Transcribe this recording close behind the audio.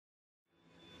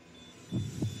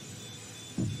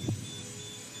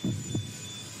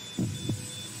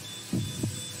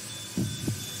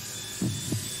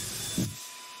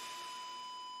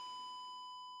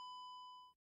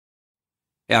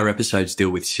Our episodes deal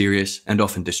with serious and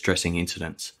often distressing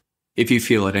incidents. If you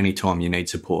feel at any time you need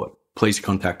support, please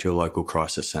contact your local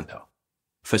crisis centre.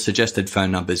 For suggested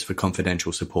phone numbers for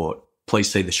confidential support,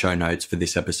 please see the show notes for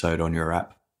this episode on your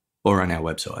app or on our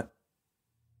website.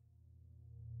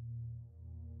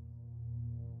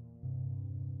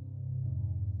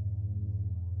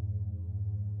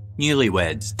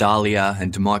 Newlyweds Dalia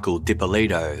and Michael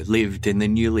Dippolito lived in the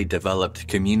newly developed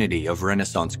community of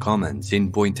Renaissance Commons in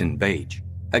Boynton Beach,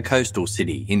 a coastal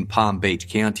city in Palm Beach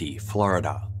County,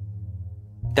 Florida.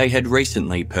 They had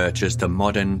recently purchased a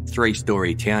modern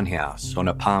 3-story townhouse on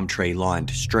a palm tree-lined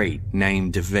street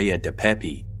named Via de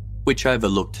Pepe, which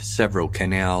overlooked several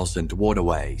canals and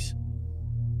waterways.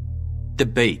 The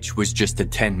beach was just a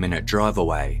 10-minute drive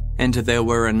away, and there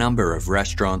were a number of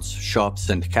restaurants, shops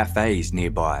and cafes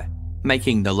nearby,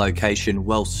 making the location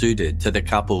well suited to the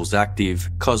couple's active,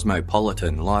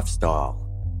 cosmopolitan lifestyle.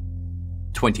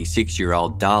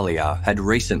 26-year-old Dalia had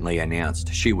recently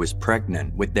announced she was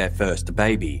pregnant with their first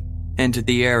baby, and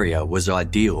the area was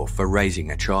ideal for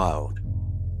raising a child.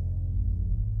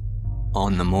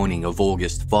 On the morning of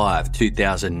August 5,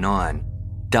 2009,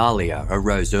 Dalia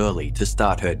arose early to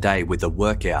start her day with a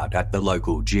workout at the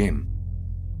local gym.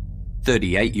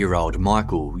 38-year-old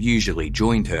Michael usually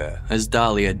joined her, as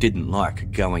Dalia didn't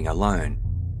like going alone,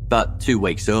 but 2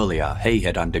 weeks earlier he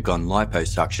had undergone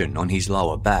liposuction on his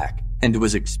lower back and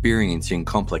was experiencing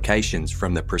complications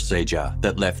from the procedure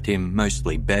that left him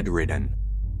mostly bedridden.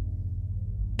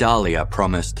 Dalia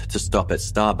promised to stop at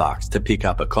Starbucks to pick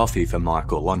up a coffee for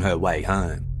Michael on her way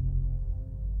home.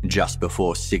 Just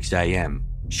before 6 a.m,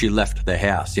 she left the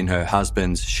house in her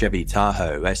husband's Chevy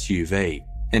Tahoe SUV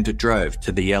and drove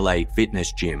to the LA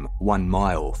fitness gym 1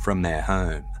 mile from their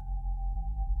home.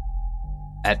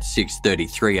 At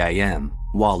 6:33 a.m,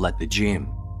 while at the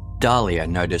gym, Dalia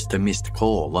noticed a missed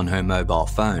call on her mobile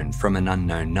phone from an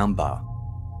unknown number.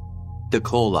 The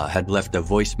caller had left a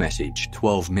voice message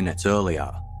 12 minutes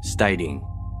earlier, stating,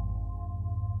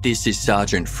 "This is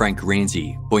Sergeant Frank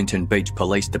Ranzi, Boynton Beach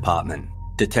Police Department,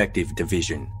 Detective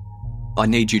Division. I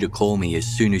need you to call me as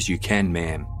soon as you can,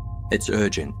 ma'am. It's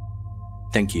urgent.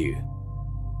 Thank you."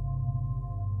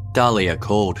 Dalia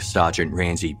called Sergeant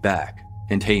Ranzi back,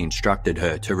 and he instructed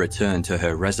her to return to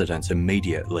her residence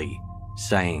immediately,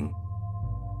 saying,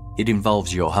 "It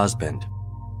involves your husband.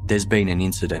 There's been an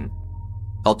incident.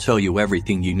 I'll tell you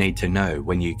everything you need to know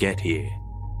when you get here."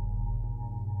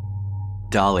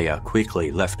 Dalia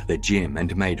quickly left the gym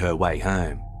and made her way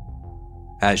home.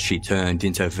 As she turned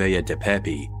into Via de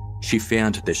Pepe, she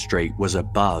found the street was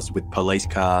abuzz with police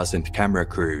cars and camera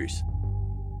crews.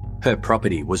 Her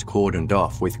property was cordoned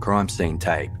off with crime scene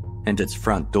tape, and its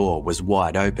front door was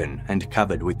wide open and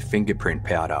covered with fingerprint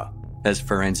powder, as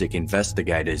forensic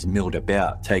investigators milled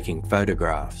about taking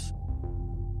photographs.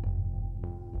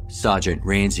 Sergeant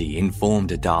Ranzi informed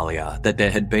Dalia that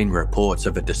there had been reports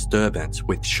of a disturbance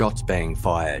with shots being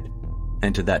fired,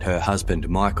 and that her husband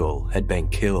Michael had been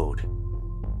killed.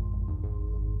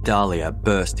 Dalia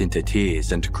burst into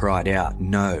tears and cried out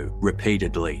 "no"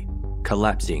 repeatedly,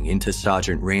 collapsing into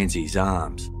Sergeant Ranzi's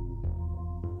arms.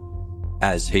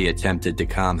 As he attempted to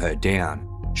calm her down,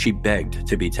 she begged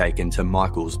to be taken to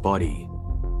Michael's body.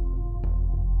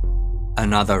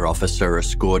 Another officer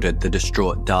escorted the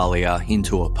distraught Dalia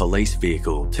into a police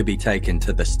vehicle to be taken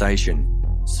to the station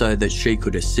so that she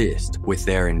could assist with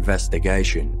their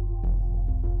investigation.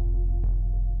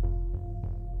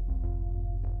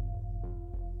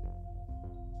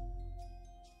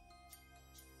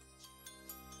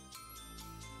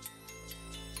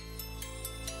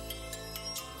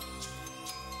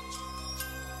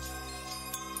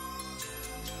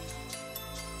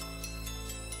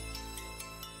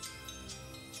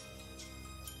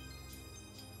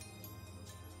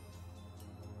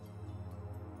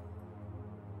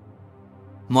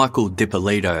 Michael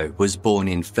Dippolito was born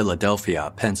in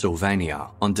Philadelphia, Pennsylvania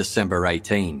on December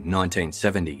 18,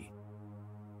 1970.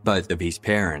 Both of his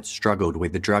parents struggled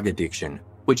with a drug addiction,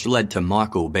 which led to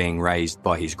Michael being raised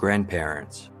by his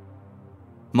grandparents.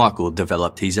 Michael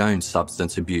developed his own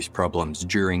substance abuse problems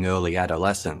during early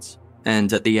adolescence,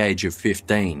 and at the age of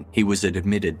 15, he was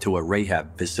admitted to a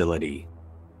rehab facility.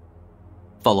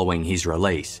 Following his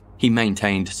release, he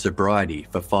maintained sobriety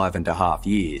for 5.5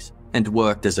 years and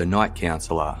worked as a night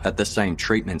counsellor at the same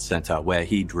treatment centre where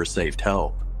he'd received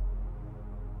help.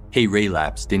 He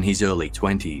relapsed in his early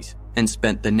 20s and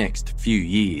spent the next few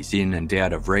years in and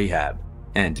out of rehab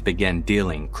and began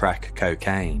dealing crack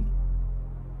cocaine.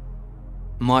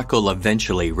 Michael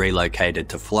eventually relocated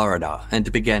to Florida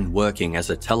and began working as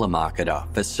a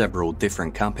telemarketer for several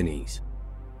different companies.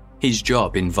 His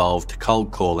job involved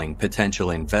cold calling potential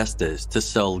investors to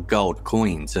sell gold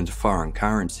coins and foreign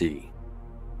currency.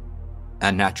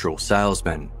 A natural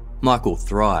salesman, Michael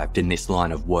thrived in this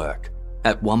line of work,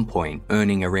 at one point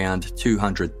earning around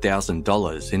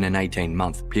 $200,000 in an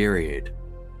 18-month period.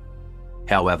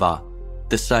 However,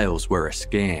 the sales were a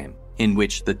scam in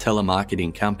which the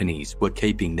telemarketing companies were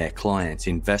keeping their clients'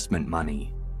 investment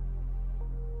money.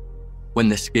 When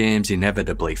the scams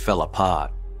inevitably fell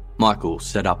apart, Michael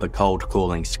set up a cold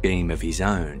calling scheme of his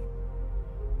own.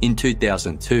 In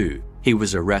 2002, he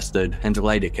was arrested and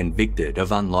later convicted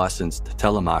of unlicensed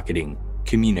telemarketing,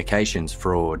 communications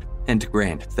fraud, and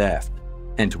grand theft,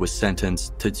 and was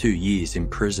sentenced to 2 years in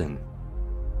prison.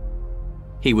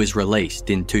 He was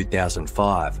released in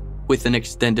 2005 with an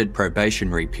extended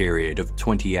probationary period of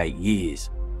 28 years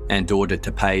and ordered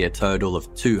to pay a total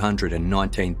of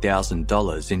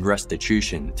 $219,000 in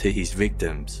restitution to his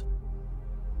victims.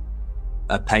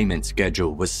 A payment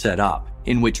schedule was set up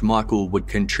in which Michael would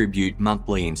contribute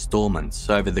monthly installments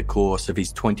over the course of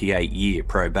his 28-year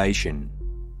probation.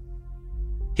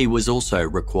 He was also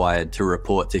required to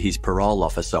report to his parole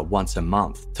officer once a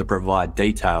month to provide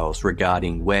details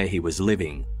regarding where he was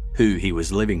living, who he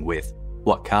was living with,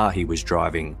 what car he was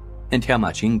driving, and how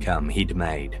much income he'd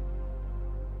made.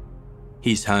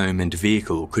 His home and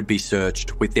vehicle could be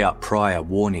searched without prior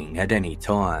warning at any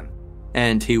time,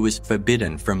 and he was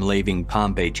forbidden from leaving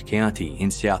Palm Beach County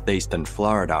in southeastern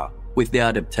Florida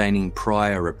without obtaining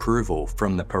prior approval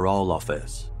from the parole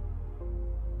office.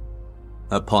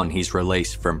 Upon his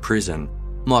release from prison,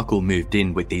 Michael moved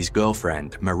in with his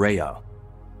girlfriend, Maria.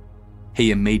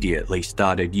 He immediately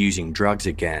started using drugs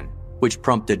again, which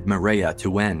prompted Maria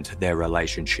to end their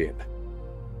relationship.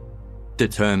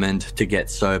 Determined to get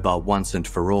sober once and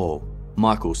for all,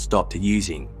 Michael stopped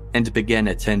using and began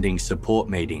attending support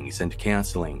meetings and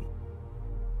counselling.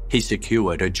 He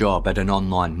secured a job at an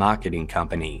online marketing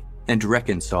company and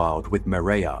reconciled with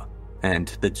Maria, and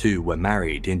the two were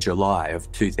married in July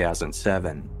of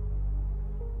 2007.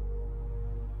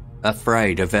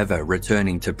 Afraid of ever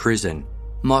returning to prison,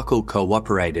 Michael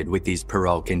cooperated with his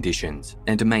parole conditions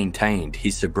and maintained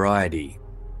his sobriety.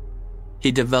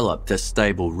 He developed a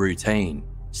stable routine,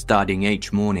 starting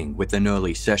each morning with an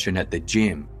early session at the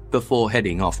gym before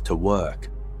heading off to work.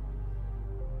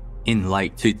 In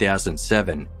late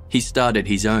 2007, he started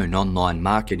his own online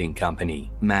marketing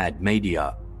company, Mad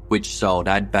Media, which sold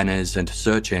ad banners and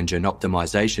search engine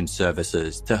optimization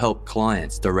services to help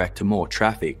clients direct more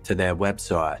traffic to their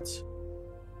websites.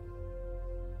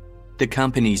 The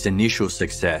company's initial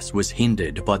success was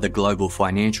hindered by the global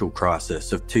financial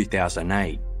crisis of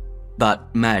 2008,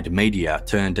 but Mad Media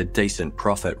turned a decent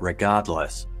profit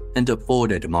regardless and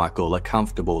afforded Michael a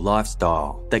comfortable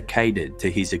lifestyle that catered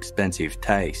to his expensive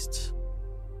tastes.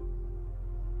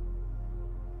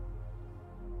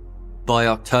 By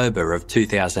October of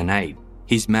 2008,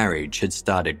 his marriage had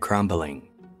started crumbling.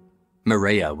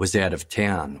 Maria was out of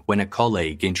town when a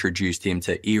colleague introduced him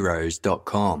to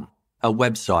Eros.com, a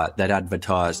website that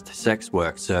advertised sex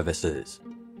work services.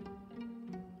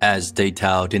 As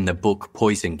detailed in the book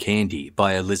Poison Candy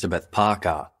by Elizabeth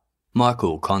Parker,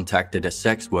 Michael contacted a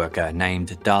sex worker named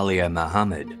Dalia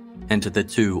Muhammad, and the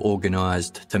two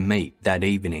organised to meet that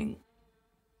evening.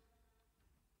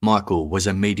 Michael was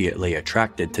immediately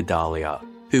attracted to Dalia,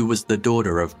 who was the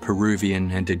daughter of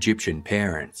Peruvian and Egyptian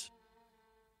parents.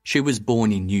 She was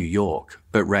born in New York,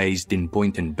 but raised in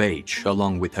Boynton Beach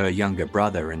along with her younger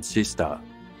brother and sister.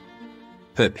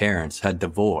 Her parents had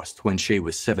divorced when she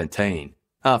was 17,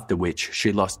 after which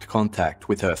she lost contact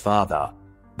with her father,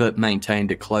 but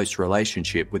maintained a close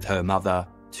relationship with her mother,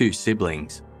 2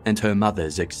 siblings, and her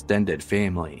mother's extended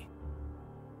family.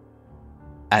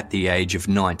 At the age of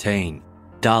 19,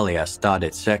 Dalia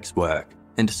started sex work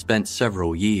and spent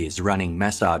several years running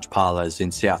massage parlours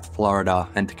in South Florida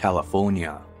and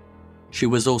California. She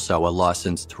was also a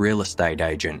licensed real estate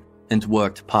agent and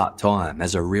worked part-time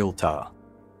as a realtor.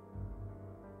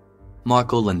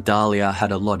 Michael and Dalia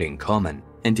had a lot in common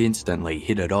and instantly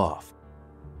hit it off.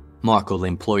 Michael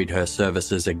employed her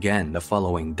services again the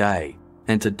following day,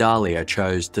 and Dalia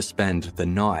chose to spend the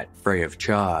night free of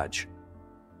charge.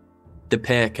 The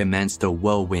pair commenced a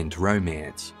whirlwind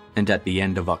romance, and at the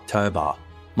end of October,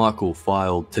 Michael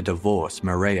filed to divorce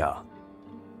Maria.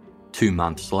 2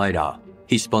 months later,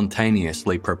 he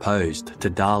spontaneously proposed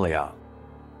to Dalia.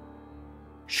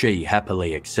 She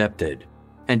happily accepted,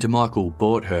 and Michael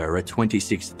bought her a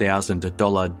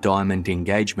 $26,000 diamond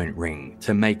engagement ring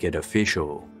to make it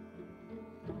official.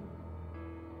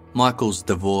 Michael's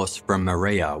divorce from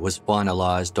Maria was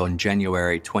finalised on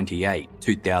January 28,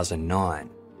 2009.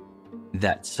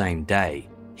 That same day,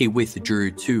 He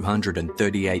withdrew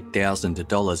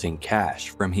 $238,000 in cash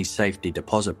from his safety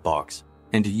deposit box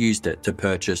and used it to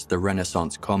purchase the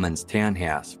Renaissance Commons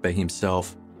townhouse for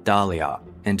himself, Dalia,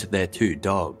 and their 2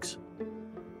 dogs.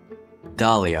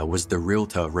 Dalia was the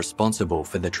realtor responsible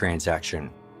for the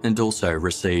transaction and also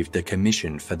received a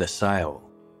commission for the sale.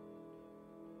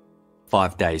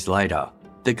 5 days later,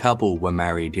 the couple were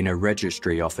married in a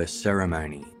registry office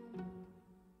ceremony.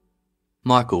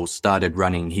 Michael started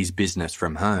running his business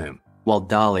from home, while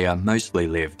Dalia mostly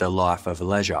lived a life of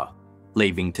leisure,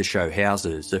 leaving to show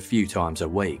houses a few times a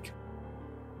week.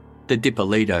 The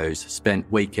Dippolitos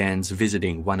spent weekends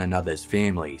visiting one another's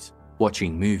families,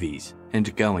 watching movies,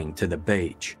 and going to the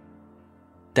beach.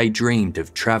 They dreamed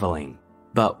of travelling,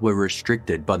 but were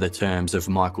restricted by the terms of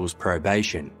Michael's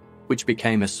probation, which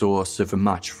became a source of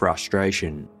much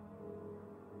frustration.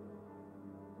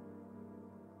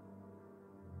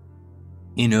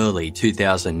 In early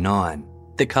 2009,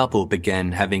 the couple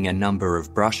began having a number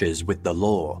of brushes with the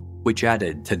law, which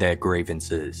added to their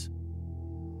grievances.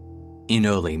 In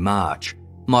early March,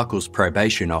 Michael's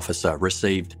probation officer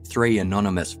received 3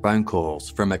 anonymous phone calls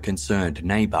from a concerned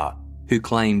neighbour who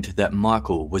claimed that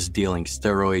Michael was dealing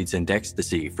steroids and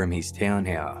ecstasy from his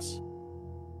townhouse.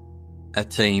 A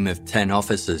team of 10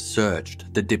 officers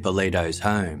searched the Dippolito's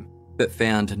home, but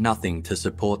found nothing to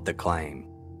support the claim.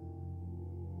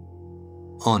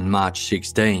 On March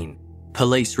 16,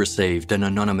 police received an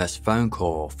anonymous phone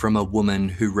call from a woman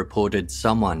who reported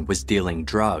someone was dealing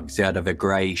drugs out of a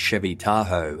grey Chevy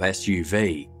Tahoe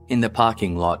SUV in the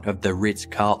parking lot of the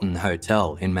Ritz-Carlton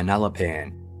Hotel in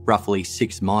Manalapan, roughly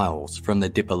 6 miles from the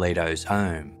Dippolito's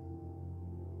home.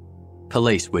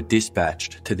 Police were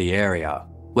dispatched to the area,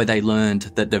 where they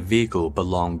learned that the vehicle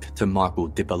belonged to Michael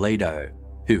Dippolito,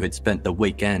 who had spent the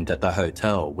weekend at the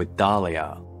hotel with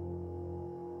Dalia.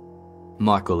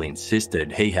 Michael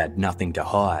insisted he had nothing to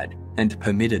hide and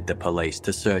permitted the police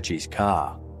to search his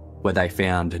car, where they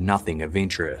found nothing of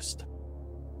interest.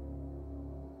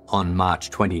 On March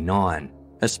 29,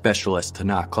 a specialist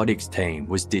narcotics team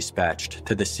was dispatched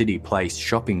to the City Place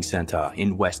shopping centre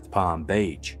in West Palm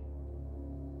Beach.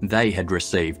 They had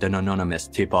received an anonymous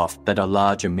tip-off that a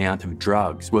large amount of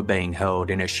drugs were being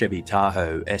held in a Chevy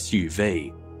Tahoe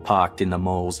SUV parked in the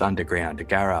mall's underground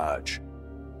garage.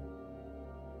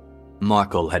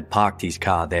 Michael had parked his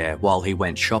car there while he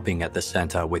went shopping at the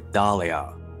centre with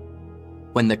Dalia.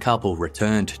 When the couple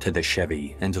returned to the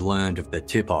Chevy and learned of the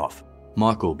tip-off,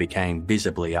 Michael became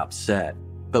visibly upset,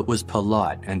 but was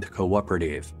polite and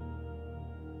cooperative.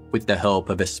 With the help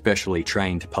of a specially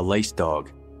trained police dog,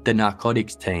 the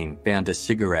narcotics team found a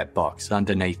cigarette box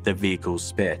underneath the vehicle's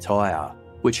spare tyre,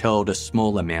 which held a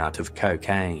small amount of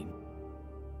cocaine.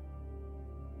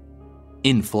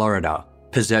 In Florida,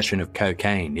 possession of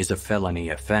cocaine is a felony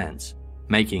offence,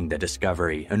 making the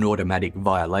discovery an automatic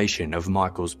violation of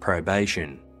Michael's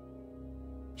probation.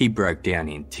 He broke down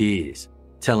in tears,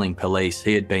 telling police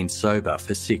he had been sober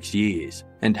for 6 years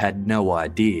and had no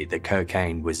idea the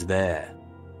cocaine was there.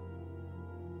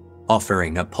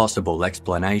 Offering a possible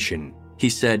explanation, he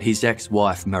said his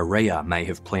ex-wife Maria may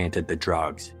have planted the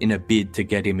drugs in a bid to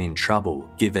get him in trouble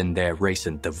given their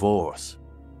recent divorce.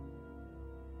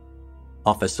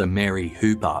 Officer Mary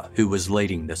Hooper, who was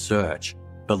leading the search,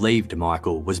 believed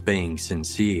Michael was being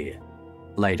sincere,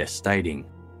 later stating,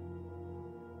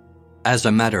 "As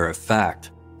a matter of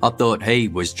fact, I thought he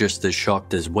was just as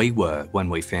shocked as we were when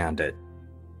we found it."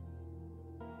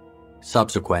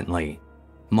 Subsequently,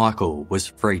 Michael was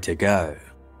free to go.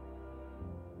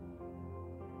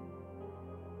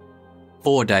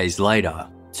 4 days later,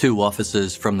 2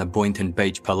 officers from the Boynton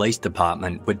Beach Police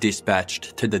Department were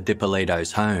dispatched to the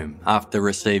Dippolito's home after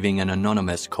receiving an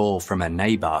anonymous call from a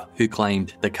neighbour who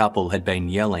claimed the couple had been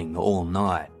yelling all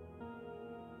night.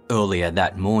 Earlier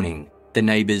that morning, the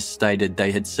neighbours stated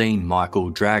they had seen Michael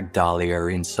drag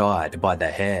Dalia inside by the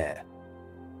hair.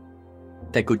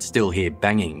 They could still hear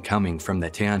banging coming from the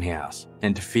townhouse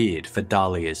and feared for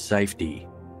Dalia's safety.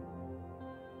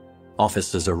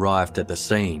 Officers arrived at the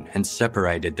scene and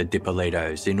separated the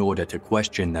Dippolitos in order to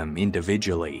question them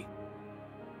individually.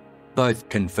 Both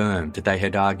confirmed they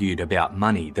had argued about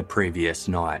money the previous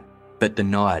night, but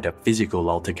denied a physical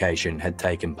altercation had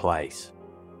taken place.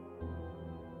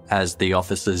 As the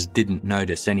officers didn't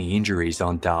notice any injuries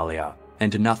on Dalia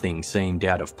and nothing seemed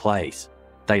out of place,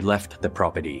 they left the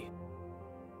property.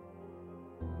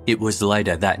 It was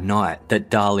later that night that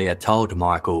Dalia told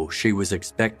Michael she was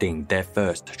expecting their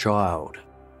first child.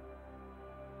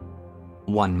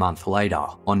 1 month later,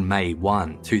 on May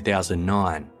 1,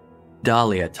 2009,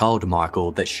 Dalia told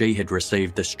Michael that she had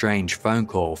received a strange phone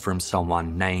call from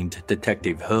someone named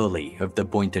Detective Hurley of the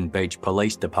Boynton Beach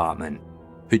Police Department,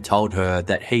 who told her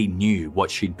that he knew what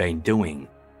she'd been doing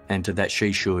and that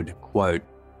she should, quote,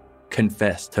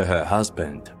 confess to her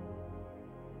husband.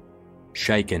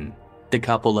 Shaken, the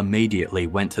couple immediately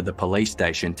went to the police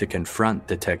station to confront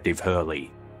Detective Hurley,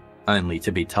 only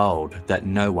to be told that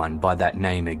no one by that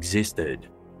name existed.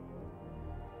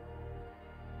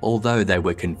 Although they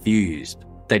were confused,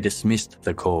 they dismissed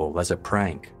the call as a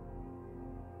prank.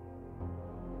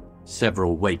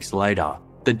 Several weeks later,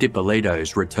 the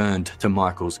Dippolitos returned to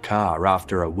Michael's car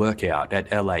after a workout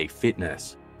at LA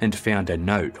Fitness and found a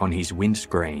note on his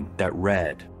windscreen that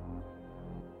read,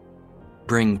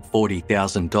 "Bring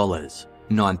 $40,000,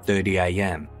 9:30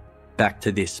 a.m, back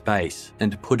to this space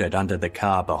and put it under the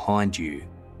car behind you.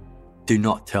 Do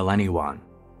not tell anyone,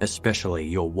 especially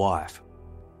your wife.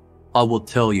 I will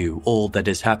tell you all that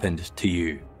has happened to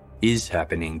you, is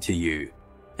happening to you,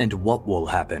 and what will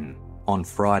happen on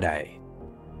Friday.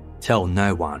 Tell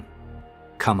no one.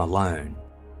 Come alone."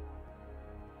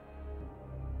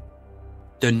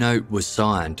 The note was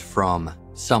signed from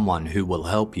 "Someone who will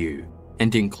help you"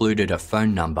 and included a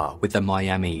phone number with a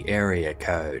Miami area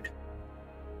code.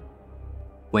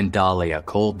 When Dalia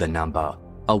called the number,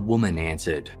 a woman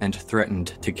answered and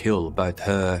threatened to kill both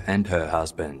her and her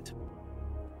husband.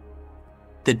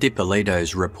 The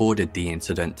Dippolitos reported the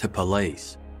incident to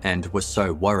police and were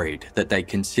so worried that they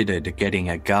considered getting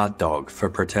a guard dog for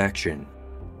protection.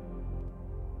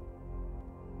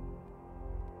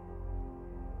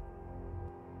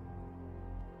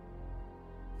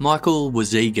 Michael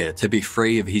was eager to be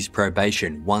free of his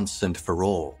probation once and for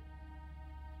all.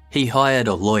 He hired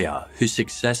a lawyer who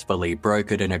successfully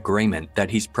brokered an agreement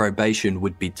that his probation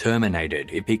would be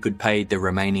terminated if he could pay the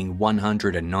remaining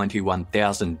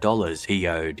 $191,000 he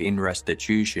owed in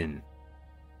restitution.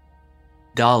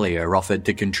 Dalia offered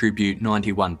to contribute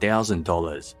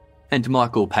 $91,000, and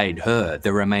Michael paid her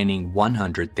the remaining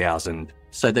 $100,000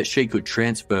 so that she could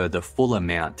transfer the full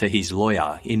amount to his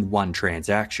lawyer in one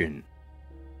transaction.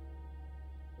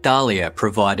 Dalia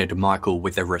provided Michael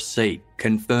with a receipt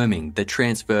confirming the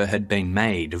transfer had been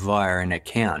made via an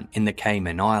account in the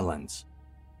Cayman Islands,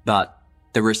 but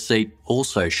the receipt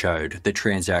also showed the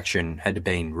transaction had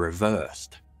been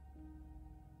reversed.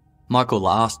 Michael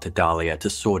asked Dalia to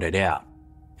sort it out,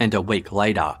 and a week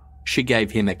later, she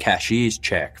gave him a cashier's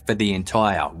check for the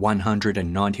entire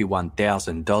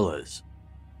 $191,000.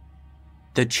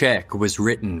 The check was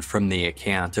written from the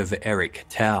account of Eric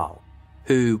Tao,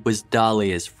 who was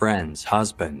Dalia's friend's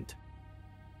husband.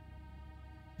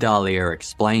 Dalia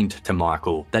explained to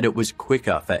Michael that it was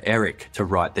quicker for Eric to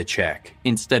write the check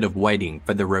instead of waiting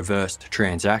for the reversed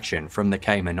transaction from the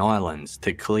Cayman Islands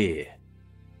to clear.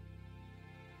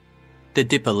 The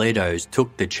Dippolitos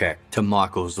took the check to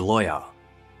Michael's lawyer,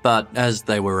 but as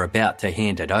they were about to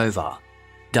hand it over,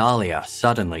 Dalia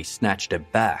suddenly snatched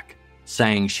it back,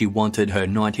 saying she wanted her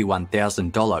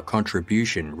 $91,000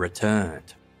 contribution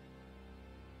returned.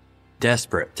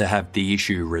 Desperate to have the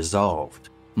issue resolved,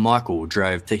 Michael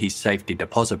drove to his safety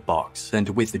deposit box and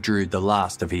withdrew the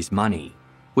last of his money,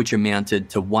 which amounted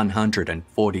to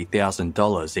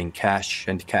 $140,000 in cash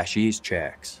and cashier's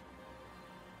checks.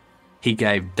 He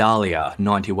gave Dalia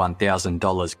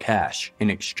 $91,000 cash in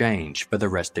exchange for the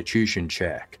restitution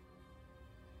check.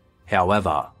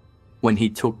 However, when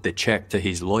he took the check to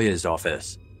his lawyer's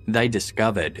office, they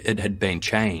discovered it had been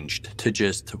changed to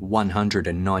just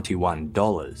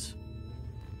 $191.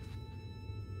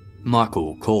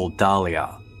 Michael called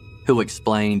Dalia, who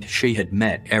explained she had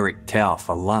met Eric Tao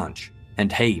for lunch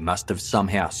and he must have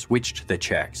somehow switched the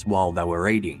checks while they were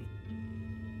eating.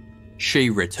 She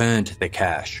returned the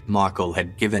cash Michael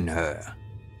had given her.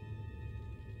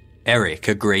 Eric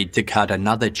agreed to cut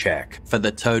another check for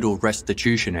the total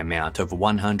restitution amount of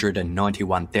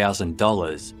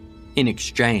 $191,000 in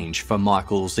exchange for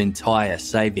Michael's entire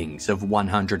savings of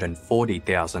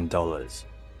 $140,000.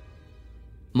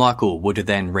 Michael would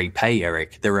then repay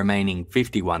Eric the remaining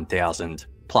 $51,000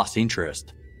 plus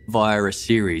interest via a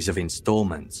series of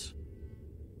installments.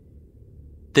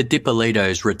 The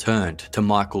Dippolitos returned to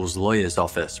Michael's lawyer's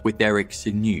office with Eric's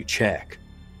new check,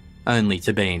 only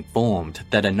to be informed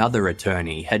that another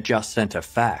attorney had just sent a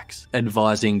fax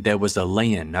advising there was a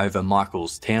lien over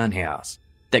Michael's townhouse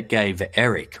that gave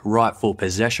Eric rightful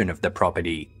possession of the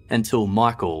property until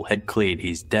Michael had cleared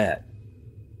his debt.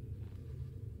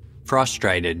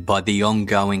 Frustrated by the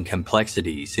ongoing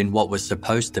complexities in what was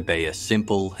supposed to be a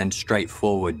simple and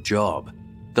straightforward job,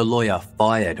 the lawyer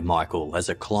fired Michael as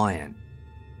a client.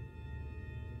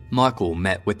 Michael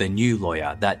met with a new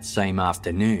lawyer that same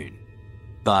afternoon,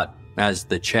 but as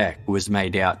the check was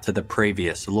made out to the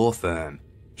previous law firm,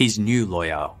 his new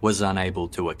lawyer was unable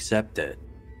to accept it.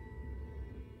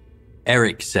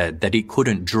 Eric said that he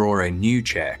couldn't draw a new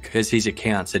cheque as his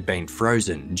accounts had been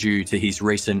frozen due to his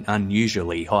recent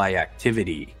unusually high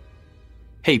activity.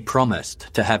 He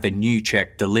promised to have a new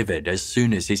cheque delivered as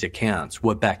soon as his accounts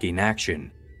were back in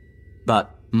action,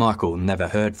 but Michael never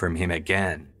heard from him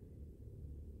again.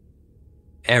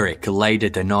 Eric later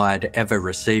denied ever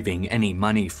receiving any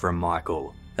money from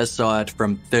Michael, aside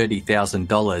from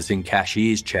 $30,000 in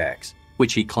cashier's cheques,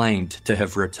 which he claimed to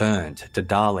have returned to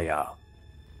Dalia.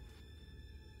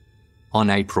 On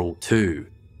April 2,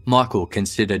 Michael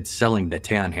considered selling the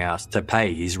townhouse to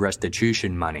pay his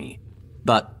restitution money,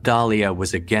 but Dalia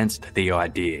was against the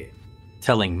idea,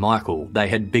 telling Michael they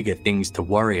had bigger things to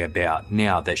worry about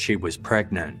now that she was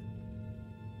pregnant.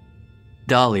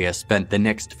 Dalia spent the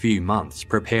next few months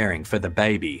preparing for the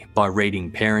baby by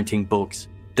reading parenting books,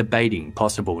 debating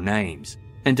possible names,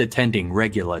 and attending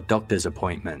regular doctor's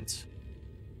appointments.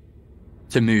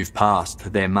 To move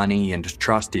past their money and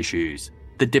trust issues,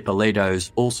 the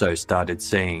Dippolitos also started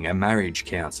seeing a marriage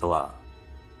counsellor.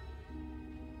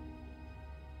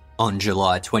 On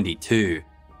July 22,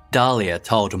 Dalia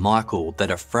told Michael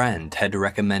that a friend had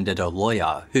recommended a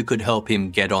lawyer who could help him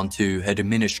get onto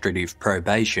administrative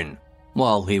probation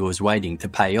while he was waiting to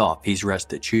pay off his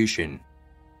restitution.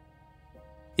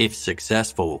 If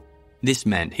successful, this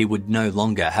meant he would no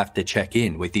longer have to check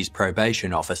in with his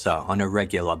probation officer on a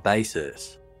regular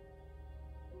basis.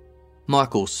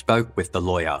 Michael spoke with the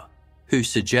lawyer, who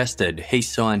suggested he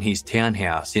sign his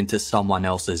townhouse into someone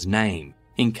else's name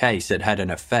in case it had an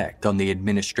effect on the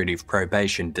administrative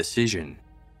probation decision.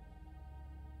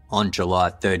 On July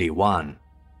 31,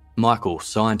 Michael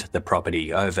signed the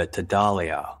property over to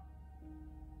Dalia.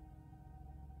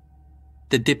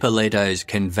 The Dippolito's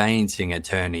conveyancing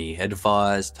attorney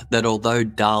advised that although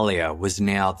Dalia was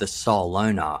now the sole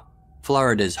owner,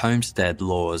 Florida's homestead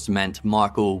laws meant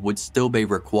Michael would still be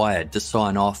required to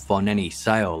sign off on any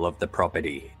sale of the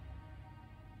property.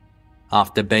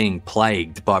 After being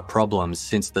plagued by problems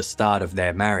since the start of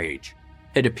their marriage,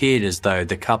 it appeared as though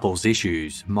the couple's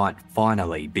issues might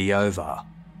finally be over.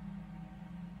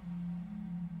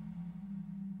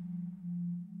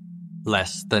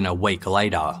 Less than a week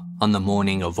later, on the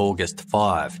morning of August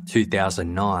 5,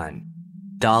 2009,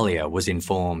 Dalia was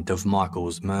informed of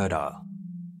Michael's murder.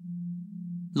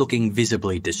 Looking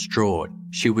visibly distraught,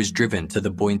 she was driven to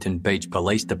the Boynton Beach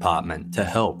Police Department to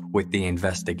help with the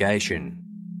investigation.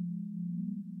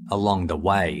 Along the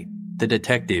way, the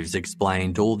detectives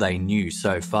explained all they knew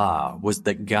so far was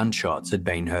that gunshots had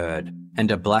been heard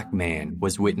and a black man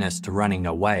was witnessed running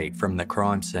away from the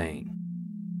crime scene.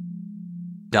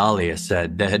 Dalia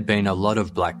said there had been a lot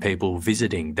of black people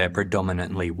visiting their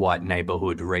predominantly white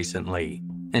neighbourhood recently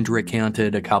and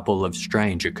recounted a couple of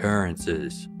strange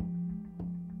occurrences.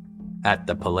 At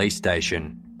the police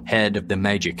station, head of the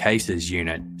Major Cases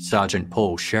Unit, Sergeant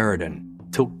Paul Sheridan,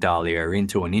 took Dalia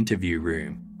into an interview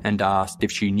room and asked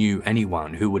if she knew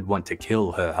anyone who would want to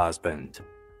kill her husband.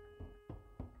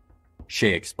 She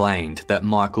explained that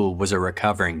Michael was a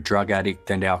recovering drug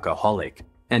addict and alcoholic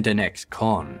and an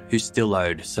ex-con who still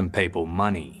owed some people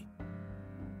money.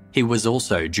 He was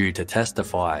also due to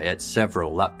testify at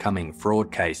several upcoming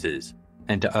fraud cases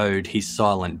and owed his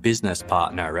silent business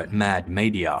partner at Mad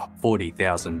Media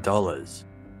 $40,000.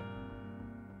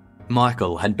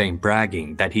 Michael had been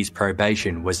bragging that his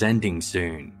probation was ending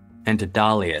soon, and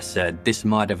Dalia said this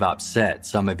might have upset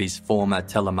some of his former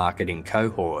telemarketing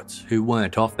cohorts who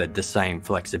weren't offered the same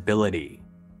flexibility.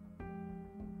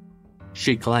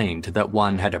 She claimed that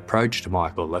one had approached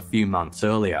Michael a few months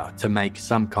earlier to make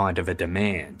some kind of a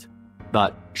demand,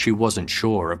 but she wasn't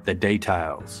sure of the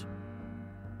details.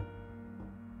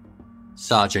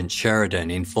 Sergeant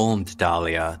Sheridan informed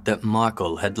Dalia that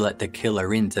Michael had let the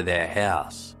killer into their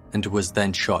house and was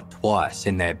then shot twice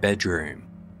in their bedroom.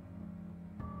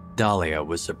 Dalia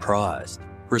was surprised,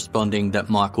 responding that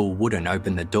Michael wouldn't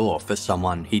open the door for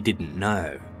someone he didn't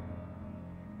know.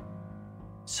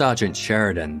 Sergeant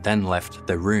Sheridan then left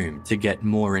the room to get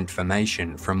more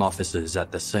information from officers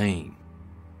at the scene.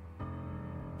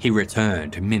 He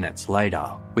returned minutes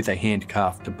later with a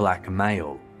handcuffed black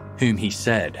male whom he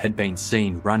said had been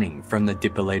seen running from the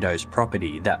Dippolito's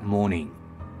property that morning.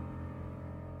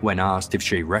 When asked if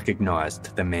she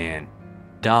recognised the man,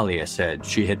 Dalia said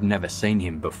she had never seen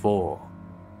him before.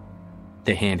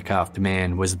 The handcuffed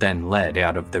man was then led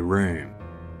out of the room.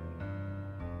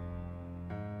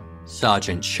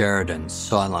 Sergeant Sheridan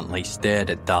silently stared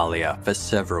at Dalia for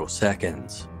several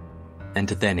seconds and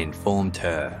then informed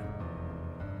her,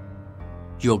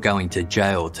 "You're going to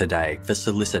jail today for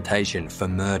solicitation for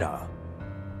murder.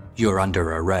 You're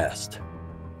under arrest."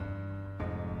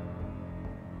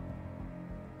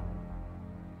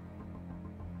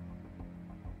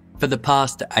 For the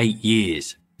past 8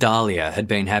 years, Dalia had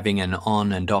been having an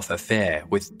on and off affair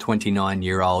with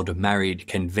 29-year-old married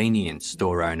convenience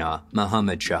store owner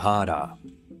Mohammed Shahada.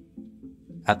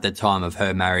 At the time of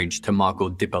her marriage to Michael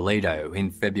Dippolito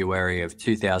in February of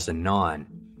 2009,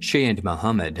 she and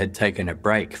Mohammed had taken a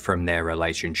break from their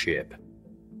relationship.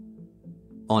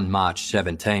 On March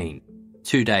 17,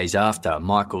 2 days after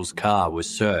Michael's car was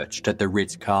searched at the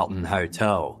Ritz-Carlton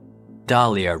Hotel,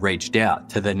 Dalia reached out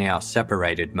to the now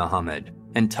separated Mohammed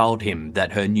and told him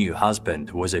that her new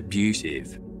husband was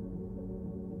abusive.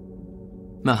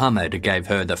 Mohammed gave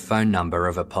her the phone number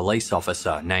of a police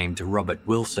officer named Robert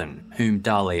Wilson, whom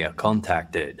Dalia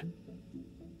contacted.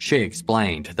 She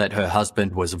explained that her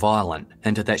husband was violent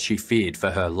and that she feared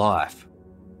for her life.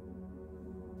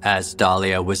 As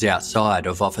Dalia was outside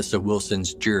of Officer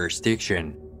Wilson's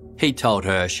jurisdiction, he told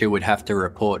her she would have to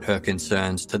report her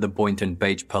concerns to the Boynton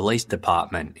Beach Police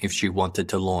Department if she wanted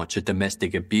to launch a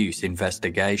domestic abuse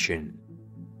investigation.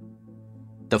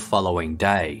 The following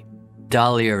day,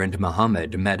 Dalia and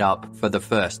Mohammed met up for the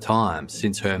first time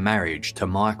since her marriage to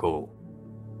Michael.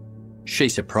 She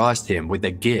surprised him with a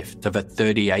gift of a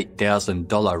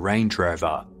 $38,000 Range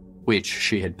Rover, which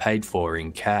she had paid for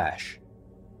in cash.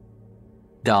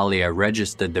 Dalia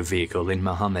registered the vehicle in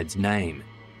Mohammed's name,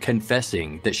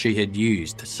 confessing that she had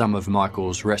used some of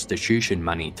Michael's restitution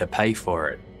money to pay for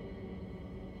it.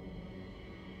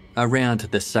 Around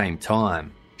the same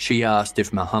time, she asked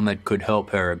if Mohammed could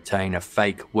help her obtain a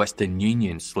fake Western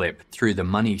Union slip through the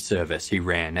money service he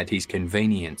ran at his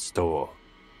convenience store.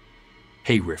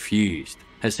 He refused,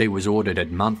 as he was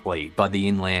audited monthly by the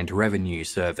Inland Revenue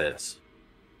Service.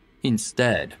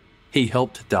 Instead, he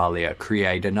helped Dalia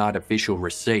create an artificial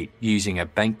receipt using a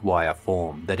bank wire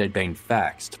form that had been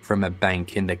faxed from a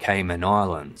bank in the Cayman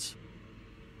Islands.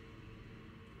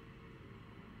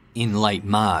 In late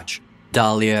March,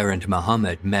 Dalia and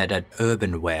Mohammed met at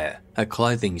Urban Wear, a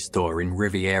clothing store in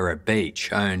Riviera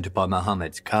Beach owned by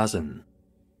Mohammed's cousin.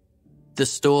 The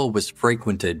store was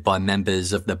frequented by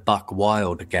members of the Buck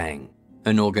Wild gang,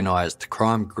 an organised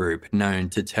crime group known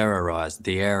to terrorise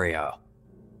the area.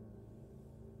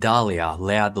 Dalia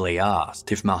loudly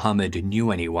asked if Mohammed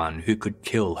knew anyone who could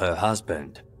kill her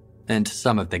husband, and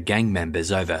some of the gang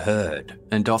members overheard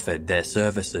and offered their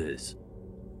services.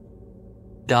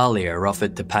 Dalia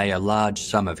offered to pay a large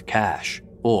sum of cash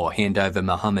or hand over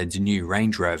Mohammed's new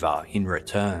Range Rover in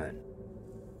return.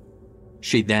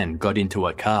 She then got into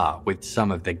a car with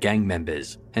some of the gang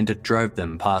members and drove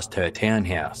them past her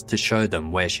townhouse to show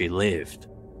them where she lived.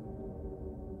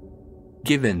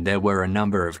 Given there were a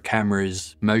number of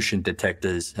cameras, motion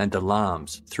detectors and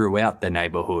alarms throughout the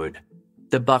neighbourhood,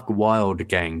 the Buck Wild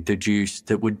gang deduced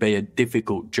it would be a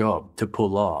difficult job to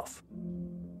pull off.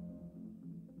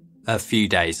 A few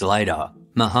days later,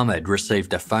 Mohammed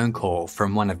received a phone call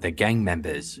from one of the gang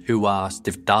members who asked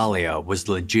if Dalia was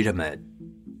legitimate.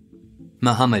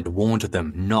 Mohammed warned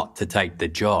them not to take the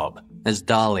job, as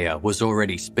Dalia was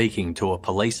already speaking to a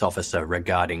police officer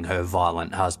regarding her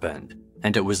violent husband,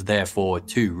 and it was therefore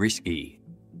too risky.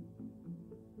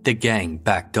 The gang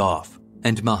backed off,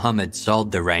 and Mohammed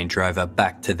sold the Range Rover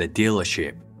back to the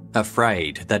dealership,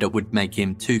 afraid that it would make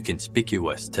him too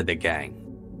conspicuous to the gang.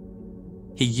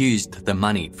 He used the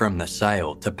money from the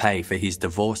sale to pay for his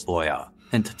divorce lawyer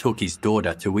and took his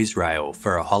daughter to Israel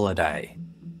for a holiday.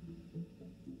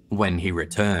 When he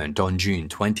returned on June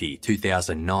 20,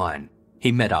 2009,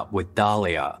 he met up with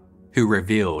Dalia, who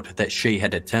revealed that she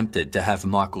had attempted to have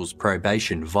Michael's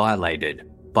probation violated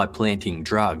by planting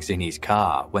drugs in his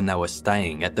car when they were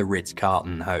staying at the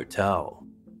Ritz-Carlton Hotel.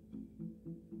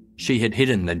 She had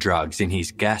hidden the drugs in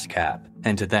his gas cap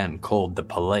and then called the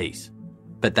police,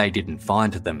 but they didn't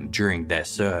find them during their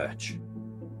search.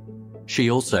 She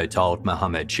also told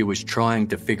Mohammed she was trying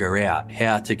to figure out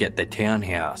how to get the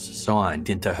townhouse signed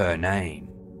into her name.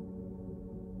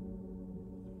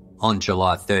 On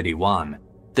July 31,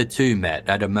 the two met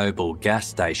at a mobile gas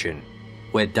station,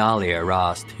 where Dalia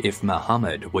asked if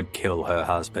Mohammed would kill her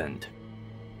husband.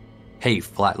 He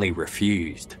flatly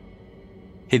refused.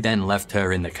 He then left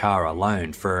her in the car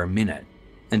alone for a minute,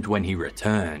 and when he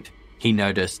returned, he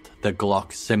noticed the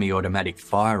Glock semi-automatic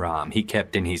firearm he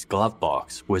kept in his glove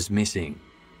box was missing.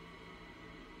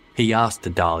 He asked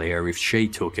Dalia if she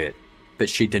took it, but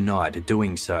she denied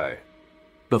doing so,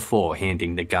 before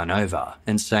handing the gun over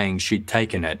and saying she'd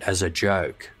taken it as a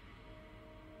joke.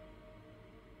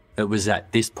 It was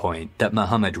at this point that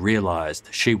Mohammed realised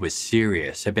she was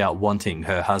serious about wanting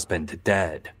her husband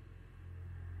dead.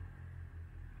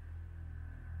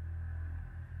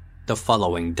 The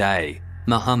following day,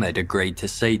 Mohammed agreed to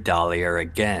see Dalia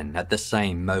again at the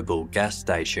same mobile gas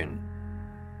station.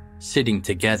 Sitting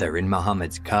together in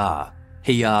Muhammad's car,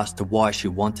 he asked why she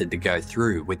wanted to go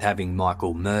through with having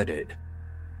Michael murdered.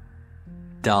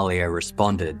 Dalia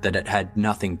responded that it had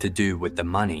nothing to do with the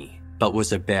money, but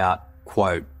was about,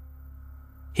 quote,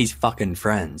 his fucking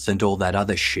friends and all that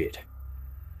other shit.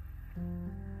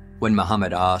 When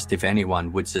Muhammad asked if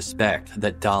anyone would suspect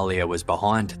that Dalia was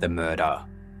behind the murder,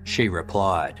 she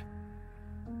replied,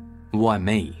 "Why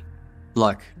me?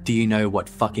 Like, do you know what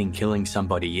fucking killing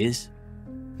somebody is?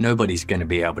 Nobody's going to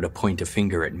be able to point a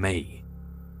finger at me."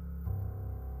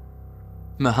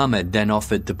 Muhammad then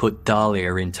offered to put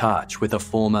Dalia in touch with a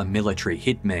former military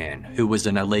hitman who was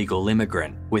an illegal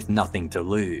immigrant with nothing to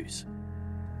lose.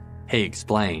 He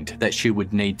explained that she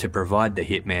would need to provide the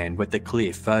hitman with a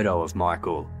clear photo of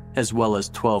Michael, as well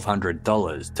as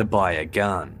 $1,200 to buy a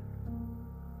gun.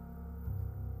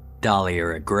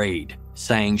 Dalia agreed,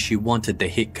 saying she wanted the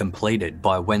hit completed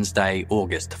by Wednesday,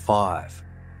 August 5.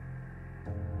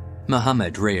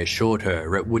 Muhammad reassured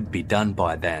her it would be done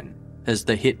by then, as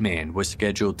the hitman was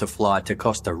scheduled to fly to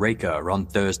Costa Rica on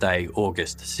Thursday,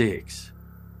 August 6.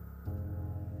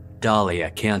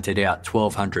 Dalia counted out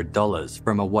 $1,200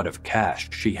 from a wad of cash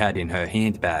she had in her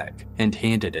handbag and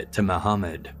handed it to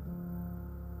Muhammad.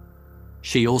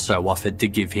 She also offered to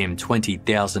give him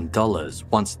 $20,000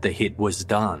 once the hit was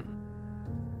done.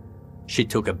 She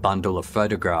took a bundle of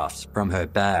photographs from her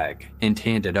bag and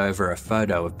handed over a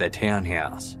photo of their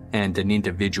townhouse and an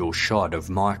individual shot of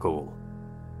Michael.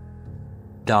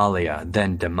 Dalia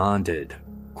then demanded,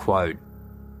 quote,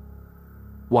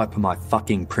 "Wipe my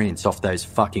fucking prints off those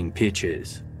fucking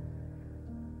pictures."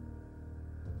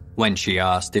 When she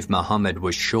asked if Muhammad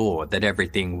was sure that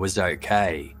everything was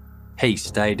okay, he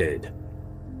stated,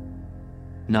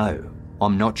 "No,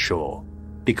 I'm not sure,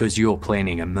 because you're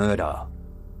planning a murder."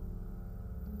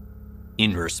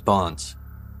 In response,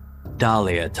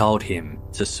 Dalia told him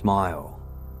to smile.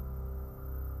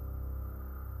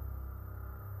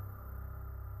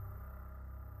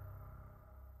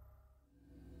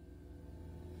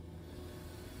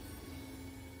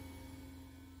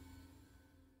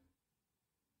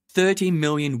 "30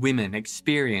 million women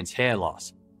experience hair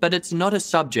loss, but it's not a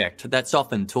subject that's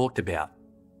often talked about.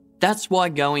 That's why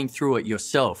going through it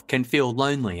yourself can feel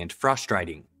lonely and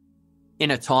frustrating. In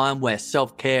a time where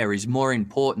self-care is more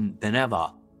important than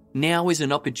ever, now is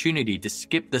an opportunity to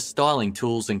skip the styling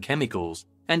tools and chemicals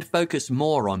and focus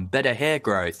more on better hair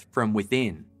growth from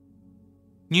within.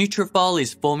 Nutrafol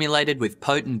is formulated with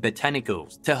potent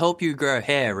botanicals to help you grow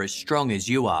hair as strong as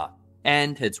you are,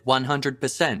 and it's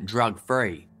 100%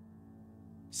 drug-free.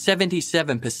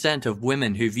 77% of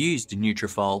women who've used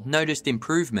Nutrafol noticed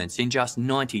improvements in just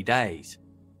 90 days.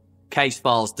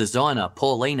 Casefile's designer,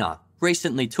 Paulina,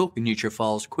 recently took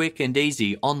Nutrafol's quick and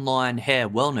easy online hair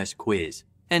wellness quiz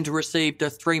and received a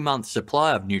 3-month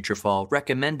supply of Nutrafol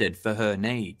recommended for her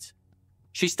needs.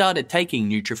 She started taking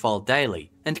Nutrafol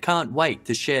daily and can't wait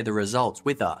to share the results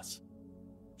with us.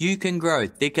 You can grow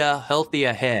thicker,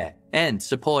 healthier hair and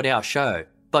support our show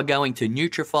by going to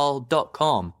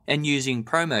Nutrafol.com and using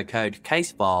promo code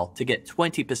CASEFILE to get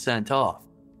 20% off.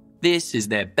 This is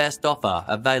their best offer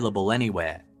available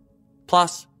anywhere.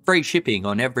 Plus, free shipping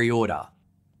on every order.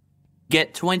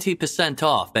 Get 20%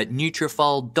 off at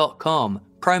Nutrafol.com,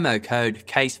 promo code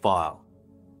CASEFILE.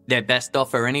 Their best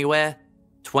offer anywhere?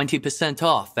 20%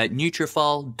 off at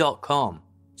Nutrafol.com,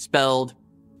 spelled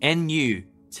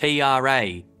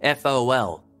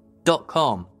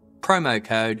Nutrafol.com, promo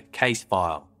code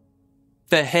CASEFILE.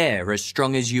 For hair as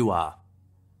strong as you are.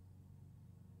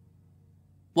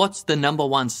 What's the number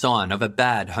one sign of a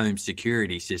bad home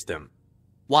security system?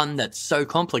 One that's so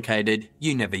complicated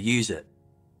you never use it.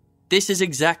 This is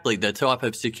exactly the type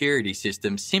of security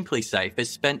system SimpliSafe has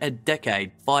spent a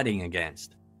decade fighting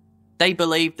against. They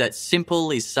believe that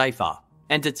simple is safer,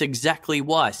 and it's exactly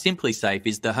why SimpliSafe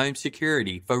is the home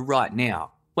security for right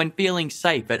now, when feeling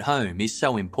safe at home is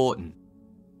so important.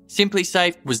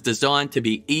 SimpliSafe was designed to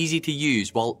be easy to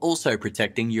use while also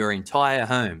protecting your entire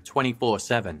home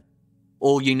 24/7.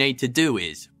 All you need to do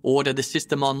is order the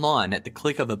system online at the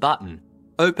click of a button,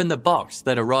 open the box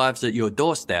that arrives at your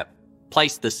doorstep,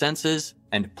 place the sensors,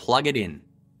 and plug it in.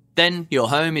 Then your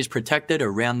home is protected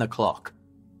around the clock.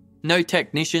 No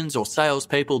technicians or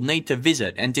salespeople need to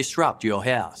visit and disrupt your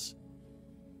house.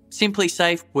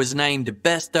 SimpliSafe was named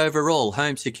Best Overall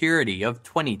Home Security of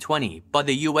 2020 by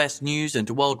the US News and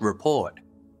World Report,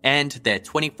 and their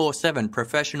 24/7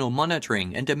 professional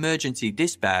monitoring and emergency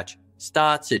dispatch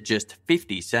starts at just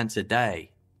 50 cents a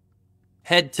day.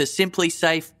 Head to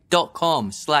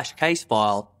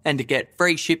simplysafe.com/casefile and get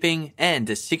free shipping and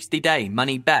a 60-day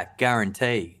money-back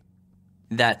guarantee.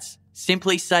 That's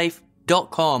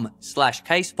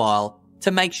simplysafe.com/casefile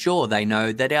to make sure they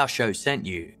know that our show sent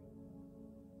you.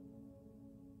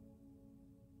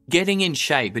 Getting in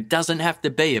shape doesn't have to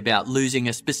be about losing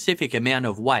a specific amount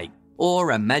of weight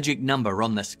or a magic number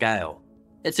on the scale.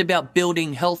 It's about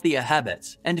building healthier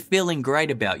habits and feeling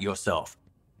great about yourself.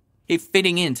 If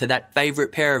fitting into that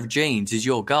favourite pair of jeans is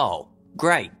your goal,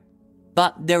 great.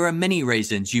 But there are many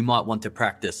reasons you might want to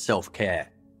practice self-care,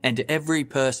 and every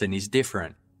person is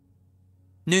different.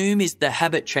 Noom is the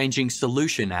habit-changing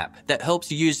solution app that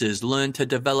helps users learn to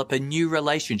develop a new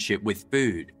relationship with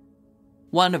food.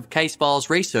 One of Casefile's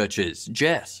researchers,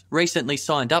 Jess, recently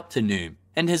signed up to Noom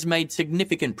and has made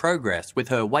significant progress with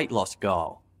her weight loss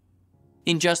goal.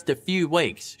 In just a few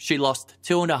weeks, she lost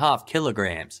 2.5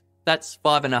 kilograms. That's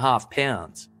 5.5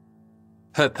 pounds.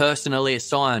 Her personally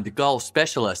assigned goal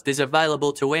specialist is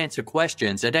available to answer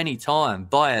questions at any time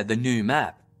via the Noom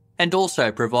app and also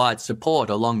provides support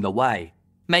along the way,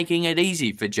 making it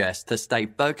easy for Jess to stay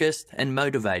focused and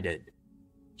motivated.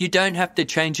 You don't have to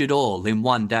change it all in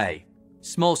one day.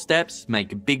 Small steps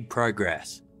make big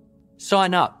progress.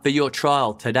 Sign up for your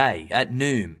trial today at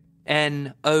Noom,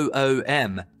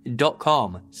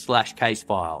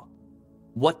 noom.com/casefile.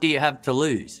 What do you have to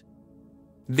lose?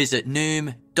 Visit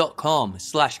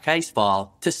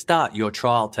noom.com/casefile to start your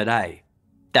trial today.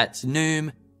 That's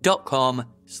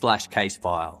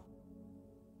noom.com/casefile.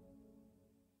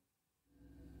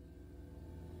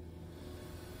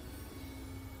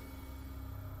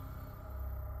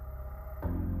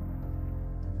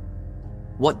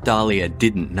 What Dalia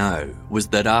didn't know was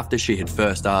that after she had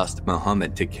first asked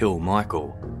Mohammed to kill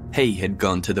Michael, he had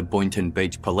gone to the Boynton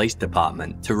Beach Police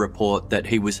Department to report that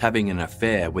he was having an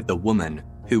affair with a woman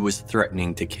who was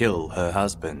threatening to kill her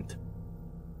husband.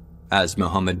 As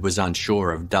Mohammed was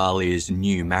unsure of Dalia's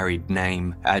new married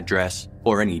name, address,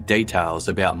 or any details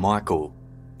about Michael,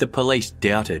 the police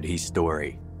doubted his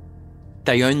story.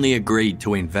 They only agreed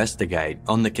to investigate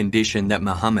on the condition that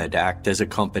Mohammed act as a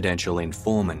confidential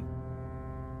informant.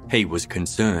 He was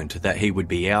concerned that he would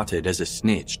be outed as a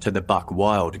snitch to the Buck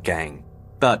Wild gang,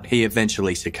 but he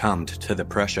eventually succumbed to the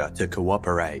pressure to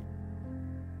cooperate.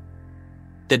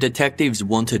 The detectives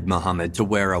wanted Mohammed to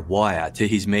wear a wire to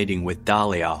his meeting with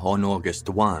Dalia on August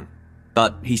 1,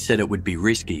 but he said it would be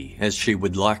risky as she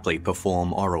would likely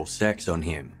perform oral sex on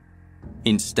him.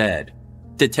 Instead,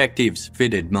 detectives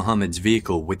fitted Mohammed's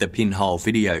vehicle with a pinhole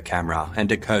video camera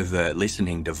and a covert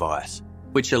listening device,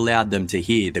 which allowed them to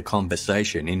hear the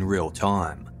conversation in real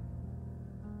time.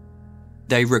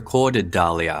 They recorded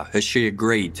Dalia as she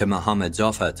agreed to Mohammed's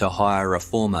offer to hire a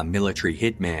former military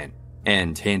hitman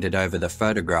and handed over the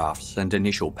photographs and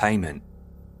initial payment.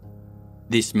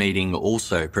 This meeting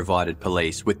also provided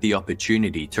police with the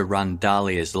opportunity to run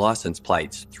Dalia's license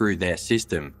plates through their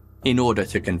system in order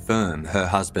to confirm her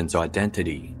husband's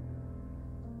identity.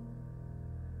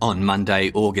 On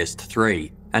Monday, August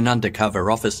 3, an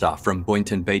undercover officer from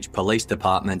Boynton Beach Police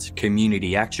Department's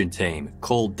Community Action Team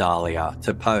called Dalia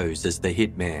to pose as the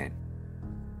hitman.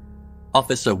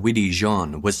 Officer Widdy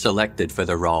Jean was selected for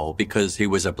the role because he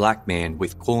was a black man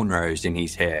with cornrows in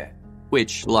his hair,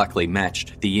 which likely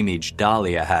matched the image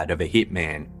Dalia had of a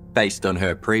hitman based on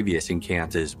her previous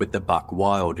encounters with the Buck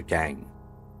Wild gang.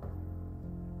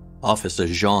 Officer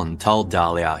Jean told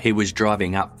Dalia he was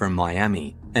driving up from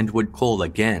Miami and would call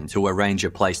again to arrange a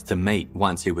place to meet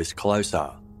once he was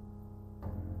closer.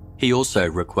 He also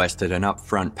requested an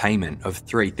upfront payment of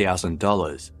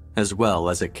 $3,000, as well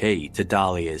as a key to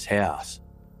Dalia's house.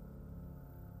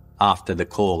 After the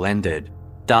call ended,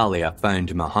 Dalia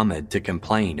phoned Mohammed to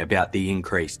complain about the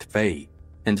increased fee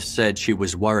and said she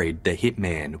was worried the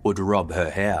hitman would rob her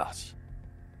house.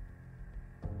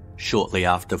 Shortly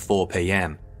after 4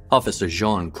 p.m, Officer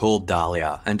Jean called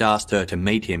Dalia and asked her to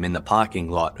meet him in the parking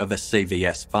lot of a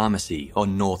CVS pharmacy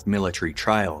on North Military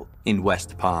Trail in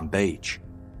West Palm Beach.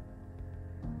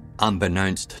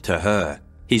 Unbeknownst to her,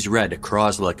 his red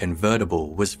Chrysler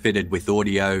convertible was fitted with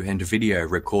audio and video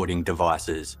recording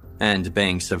devices and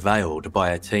being surveilled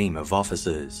by a team of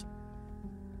officers.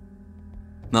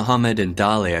 Mohammed and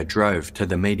Dalia drove to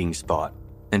the meeting spot,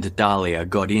 and Dalia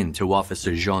got into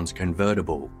Officer Jean's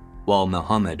convertible while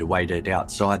Mohammed waited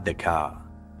outside the car.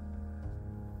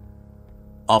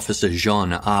 Officer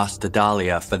Jean asked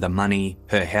Dalia for the money,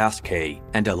 her house key,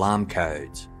 and alarm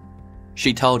codes.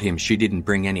 She told him she didn't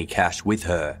bring any cash with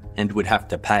her and would have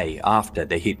to pay after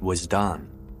the hit was done.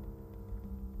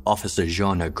 Officer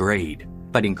Jean agreed,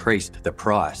 but increased the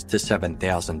price to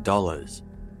 $7,000.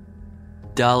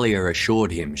 Dalia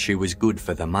assured him she was good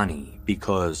for the money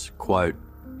because, quote,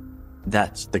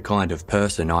 "That's the kind of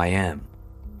person I am."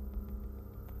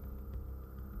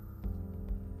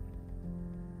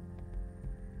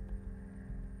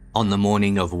 On the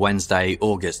morning of Wednesday,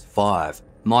 August 5,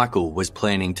 Michael was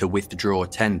planning to withdraw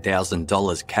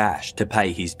 $10,000 cash to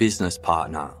pay his business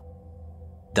partner.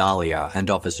 Dalia and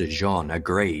Officer Jean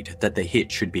agreed that the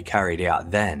hit should be carried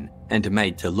out then and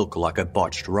made to look like a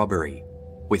botched robbery,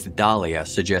 with Dalia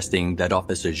suggesting that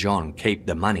Officer Jean keep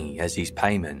the money as his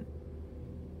payment.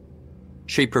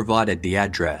 She provided the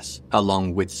address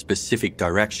along with specific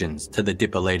directions to the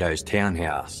Dippolito's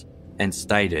townhouse and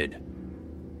stated,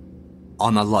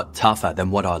 "I'm a lot tougher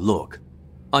than what I look.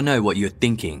 I know what you're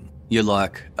thinking. You're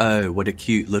like, oh, what a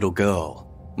cute little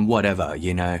girl. Whatever,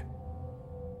 you know.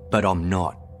 But I'm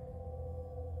not."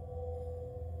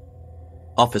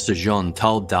 Officer Jean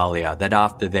told Dalia that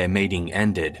after their meeting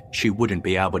ended, she wouldn't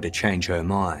be able to change her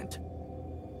mind.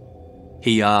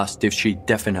 He asked if she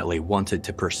definitely wanted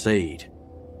to proceed,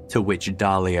 to which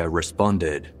Dalia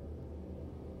responded,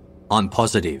 "I'm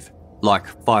positive, like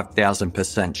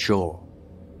 5,000% sure.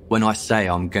 When I say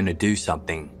I'm gonna do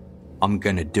something, I'm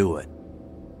gonna do it."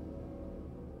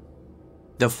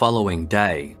 The following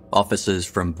day, officers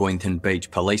from Boynton Beach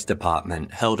Police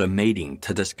Department held a meeting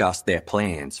to discuss their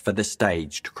plans for the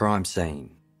staged crime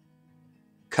scene.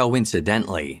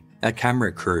 Coincidentally, a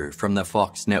camera crew from the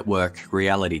Fox network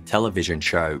reality television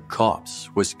show Cops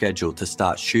was scheduled to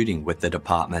start shooting with the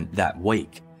department that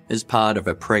week as part of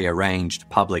a pre-arranged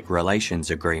public relations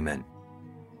agreement.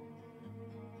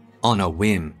 On a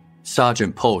whim,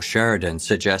 Sergeant Paul Sheridan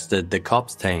suggested the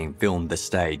Cops team film the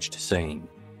staged scene.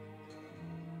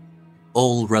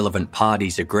 All relevant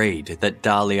parties agreed that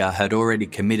Dalia had already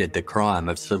committed the crime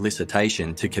of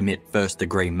solicitation to commit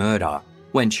first-degree murder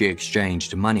when she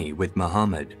exchanged money with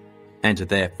Muhammad, and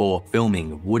therefore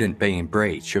filming wouldn't be in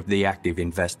breach of the active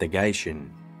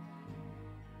investigation.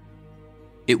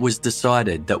 It was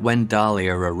decided that when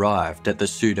Dalia arrived at the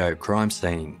pseudo-crime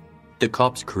scene, the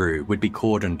Cops crew would be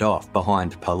cordoned off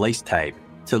behind police tape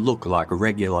to look like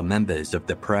regular members of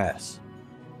the press.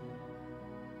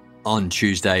 On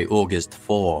Tuesday, August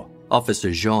 4,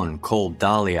 Officer Jean called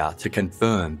Dalia to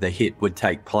confirm the hit would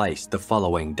take place the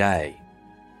following day.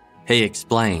 He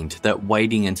explained that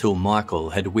waiting until Michael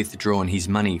had withdrawn his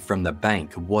money from the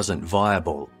bank wasn't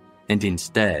viable, and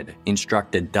instead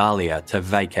instructed Dalia to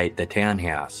vacate the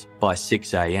townhouse by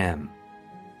 6 a.m.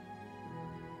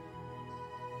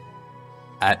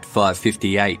 At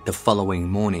 5:58 the following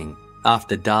morning,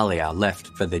 after Dalia left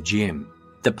for the gym,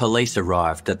 the police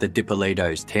arrived at the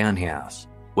Dippolito's townhouse,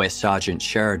 where Sergeant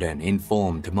Sheridan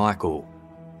informed Michael,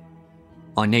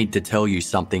 "I need to tell you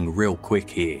something real quick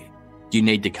here. You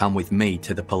need to come with me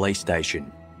to the police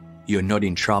station. You're not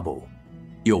in trouble.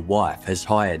 Your wife has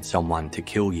hired someone to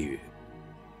kill you."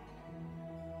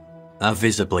 A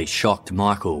visibly shocked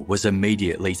Michael was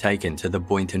immediately taken to the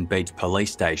Boynton Beach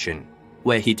police station,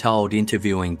 where he told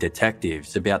interviewing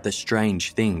detectives about the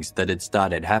strange things that had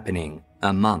started happening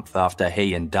a month after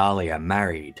he and Dalia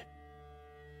married.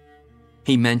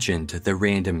 He mentioned the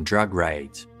random drug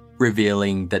raids,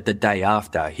 revealing that the day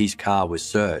after his car was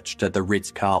searched at the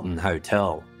Ritz-Carlton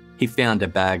Hotel, he found a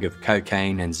bag of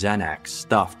cocaine and Xanax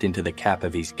stuffed into the cap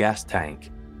of his gas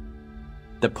tank.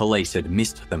 The police had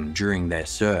missed them during their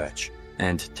search,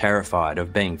 and terrified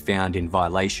of being found in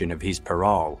violation of his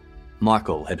parole,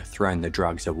 Michael had thrown the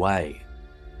drugs away.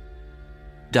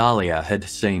 Dalia had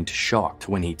seemed shocked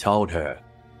when he told her,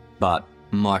 but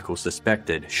Michael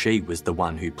suspected she was the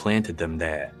one who planted them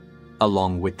there,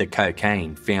 along with the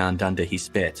cocaine found under his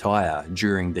spare tyre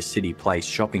during the City Place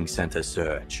shopping centre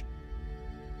search.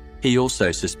 He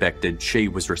also suspected she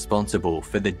was responsible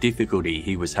for the difficulty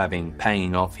he was having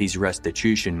paying off his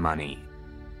restitution money.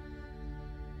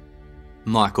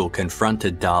 Michael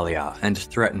confronted Dalia and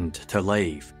threatened to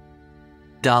leave.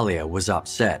 Dalia was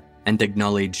upset and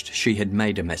acknowledged she had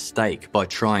made a mistake by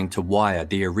trying to wire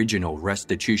the original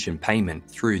restitution payment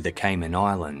through the Cayman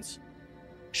Islands.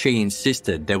 She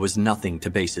insisted there was nothing to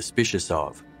be suspicious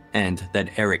of, and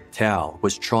that Eric Tao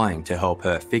was trying to help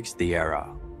her fix the error.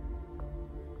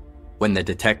 When the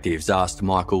detectives asked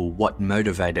Michael what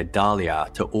motivated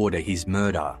Dalia to order his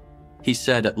murder, he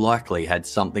said it likely had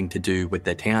something to do with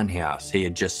the townhouse he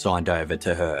had just signed over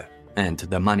to her and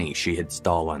the money she had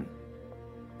stolen.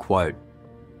 Quote,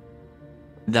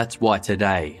 "That's why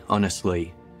today,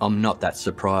 honestly, I'm not that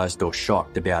surprised or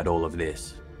shocked about all of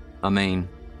this. I mean,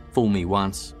 fool me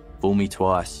once, fool me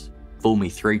twice, fool me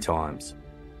 3 times.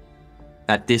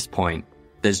 At this point,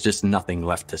 there's just nothing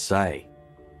left to say.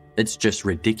 It's just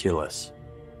ridiculous.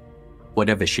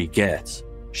 Whatever she gets,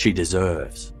 she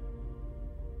deserves."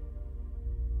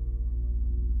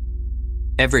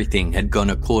 Everything had gone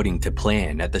according to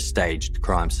plan at the staged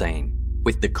crime scene.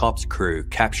 with the cops' crew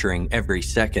capturing every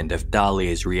second of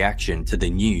Dalia's reaction to the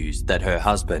news that her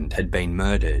husband had been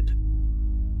murdered.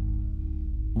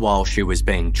 While she was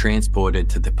being transported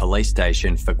to the police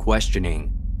station for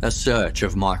questioning, a search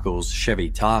of Michael's Chevy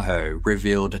Tahoe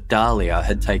revealed Dalia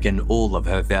had taken all of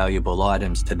her valuable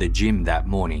items to the gym that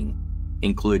morning,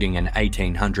 including an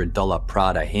 $1,800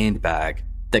 Prada handbag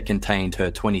that contained her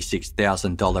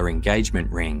 $26,000 engagement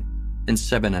ring and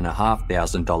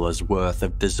 $7,500 worth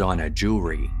of designer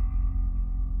jewellery.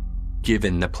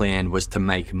 Given the plan was to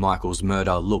make Michael's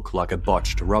murder look like a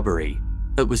botched robbery,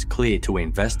 it was clear to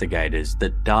investigators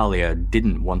that Dalia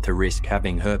didn't want to risk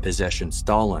having her possessions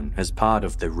stolen as part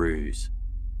of the ruse.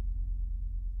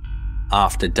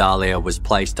 After Dalia was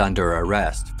placed under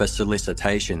arrest for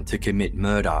solicitation to commit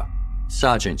murder,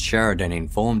 Sergeant Sheridan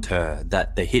informed her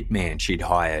that the hitman she'd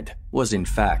hired was in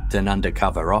fact an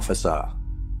undercover officer.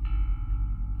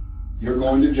 You're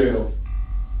going to jail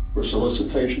for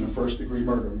solicitation of first-degree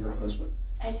murder of your husband.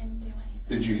 I didn't do anything.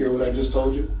 Did you hear what I just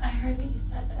told you? I heard what you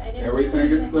said, but I didn't Everything,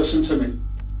 do anything. listen to me.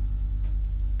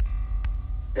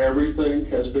 Everything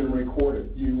has been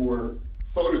recorded. You were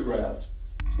photographed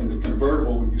in the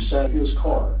convertible when you sat in his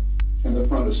car in the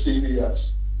front of CVS.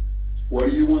 What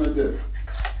do you want to do?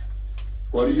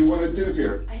 What do you want to do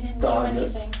here? I didn't Dalia? do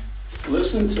anything.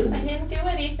 Listen to me. I didn't do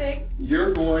anything.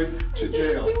 You're going to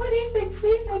jail. I didn't do anything,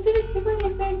 please. I didn't do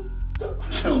anything. Don't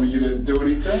tell me you didn't do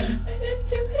anything. I didn't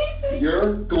do anything.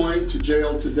 You're going to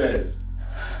jail today.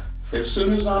 As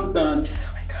soon as I'm done,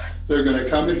 Oh my God. they're going to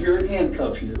come in here and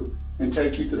handcuff you and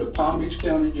take you to the Palm Beach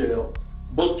County Jail,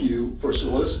 book you for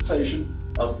solicitation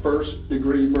of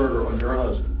first-degree murder on your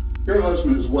husband. Your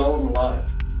husband is well and alive.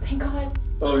 Thank God.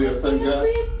 Oh, yeah, thank God.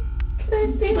 Please? Can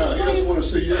I see him? No, he doesn't want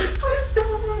to see you. I so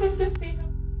wanted to see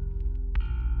him.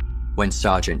 When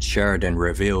Sergeant Sheridan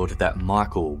revealed that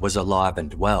Michael was alive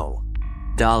and well,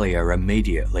 Dalia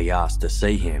immediately asked to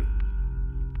see him.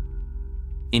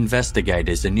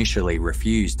 Investigators initially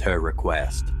refused her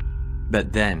request,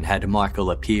 but then had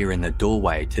Michael appear in the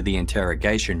doorway to the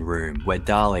interrogation room where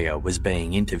Dalia was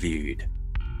being interviewed.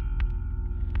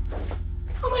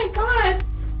 Oh my God.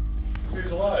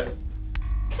 He's alive.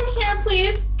 Come here,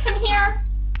 please. Come here.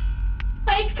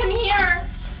 Mike, come here.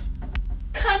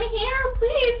 Come here,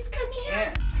 please. Come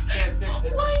here.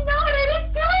 Why not? I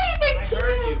didn't do anything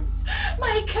to you.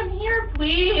 Mike, come here,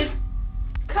 please.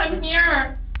 Come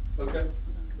here. Okay.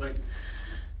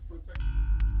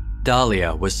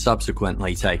 Dalia was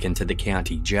subsequently taken to the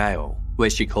county jail, where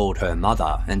she called her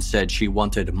mother and said she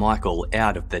wanted Michael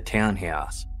out of the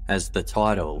townhouse, as the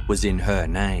title was in her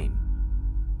name.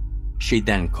 She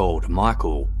then called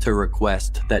Michael to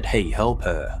request that he help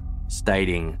her,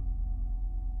 stating,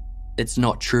 "It's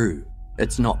not true.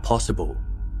 It's not possible.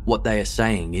 What they are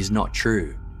saying is not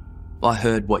true. I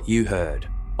heard what you heard.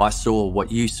 I saw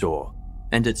what you saw,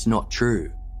 and it's not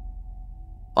true.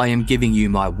 I am giving you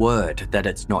my word that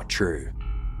it's not true.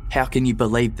 How can you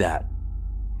believe that?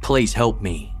 Please help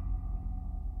me."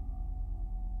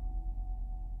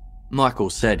 Michael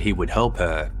said he would help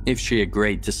her if she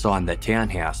agreed to sign the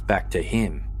townhouse back to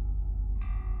him.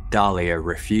 Dalia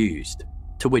refused,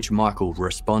 to which Michael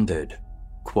responded,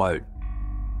 quote,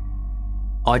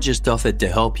 "I just offered to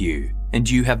help you, and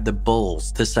you have the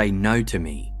balls to say no to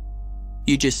me.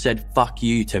 You just said fuck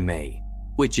you to me,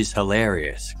 which is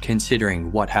hilarious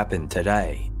considering what happened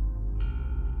today."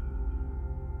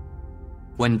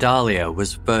 When Dalia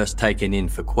was first taken in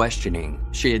for questioning,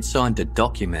 she had signed a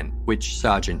document which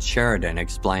Sergeant Sheridan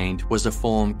explained was a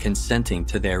form consenting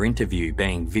to their interview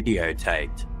being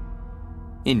videotaped.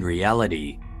 In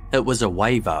reality, it was a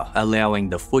waiver allowing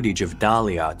the footage of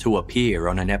Dalia to appear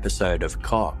on an episode of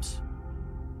Cops.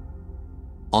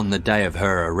 On the day of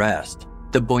her arrest,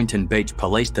 the Boynton Beach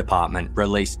Police Department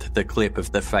released the clip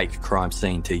of the fake crime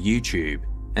scene to YouTube,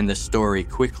 and the story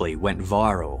quickly went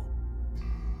viral.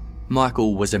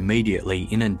 Michael was immediately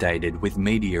inundated with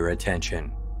media attention,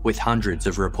 with hundreds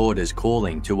of reporters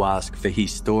calling to ask for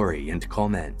his story and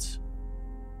comments.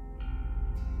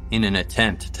 In an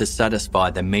attempt to satisfy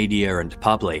the media and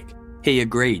public, he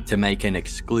agreed to make an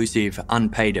exclusive,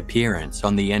 unpaid appearance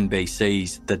on the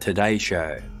NBC's The Today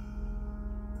Show.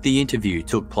 The interview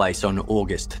took place on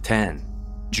August 10,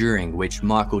 during which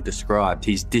Michael described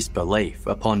his disbelief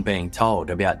upon being told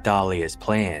about Dalia's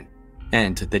plan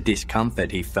and the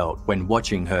discomfort he felt when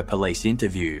watching her police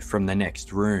interview from the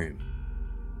next room.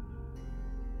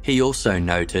 He also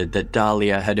noted that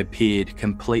Dalia had appeared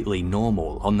completely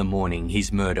normal on the morning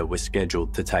his murder was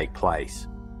scheduled to take place.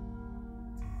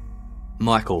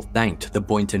 Michael thanked the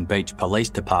Boynton Beach Police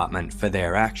Department for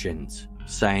their actions,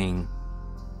 saying,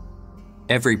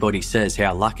 "Everybody says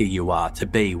how lucky you are to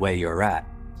be where you're at.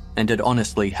 and it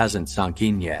honestly hasn't sunk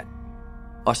in yet.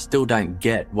 I still don't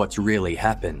get what's really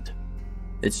happened.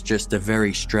 It's just a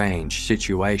very strange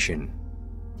situation."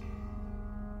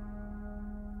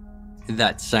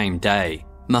 That same day,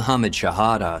 Mohammed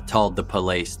Shahada told the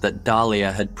police that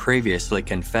Dalia had previously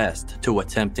confessed to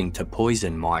attempting to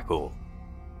poison Michael.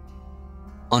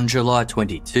 On July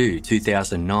 22,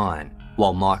 2009,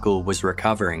 while Michael was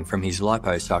recovering from his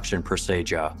liposuction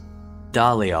procedure,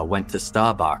 Dalia went to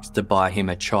Starbucks to buy him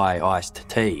a chai iced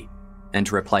tea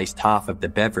and replaced half of the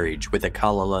beverage with a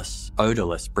colourless,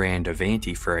 odourless brand of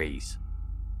antifreeze.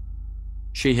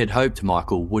 She had hoped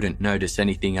Michael wouldn't notice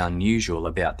anything unusual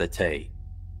about the tea,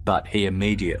 but he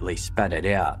immediately spat it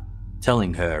out,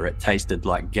 telling her it tasted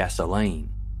like gasoline.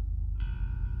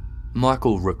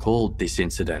 Michael recalled this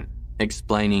incident,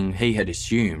 explaining he had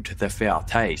assumed the foul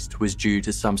taste was due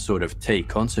to some sort of tea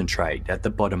concentrate at the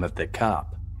bottom of the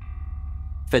cup.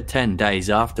 For 10 days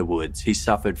afterwards, he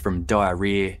suffered from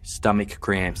diarrhea, stomach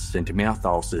cramps and mouth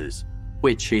ulcers,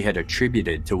 which he had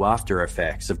attributed to after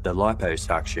effects of the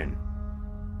liposuction.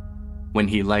 When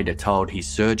he later told his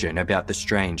surgeon about the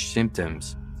strange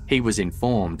symptoms, he was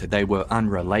informed they were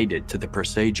unrelated to the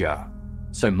procedure,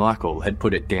 so Michael had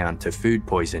put it down to food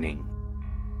poisoning.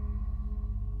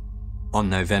 On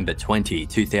November 20,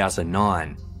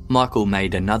 2009, Michael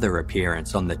made another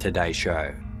appearance on the Today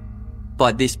Show.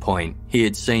 By this point, he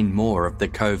had seen more of the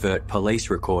covert police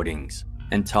recordings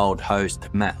and told host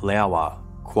Matt Lauer,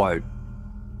 quote,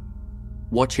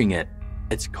 "Watching it,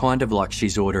 it's kind of like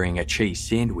she's ordering a cheese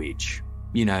sandwich,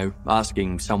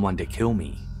 asking someone to kill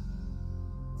me.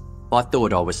 I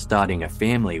thought I was starting a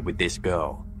family with this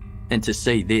girl, and to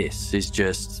see this is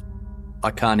just,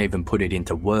 I can't even put it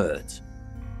into words.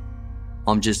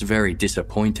 I'm just very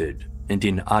disappointed and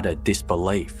in utter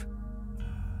disbelief."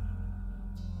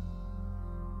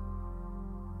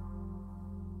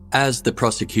 As the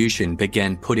prosecution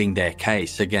began putting their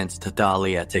case against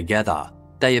Dalia together,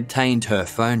 they obtained her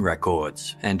phone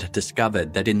records and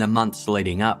discovered that in the months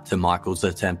leading up to Michael's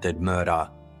attempted murder,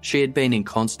 she had been in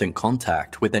constant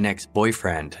contact with an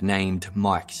ex-boyfriend named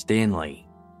Mike Stanley.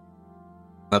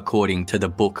 According to the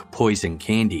book Poison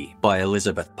Candy by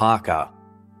Elizabeth Parker,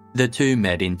 the two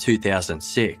met in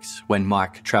 2006 when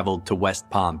Mike travelled to West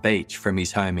Palm Beach from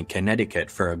his home in Connecticut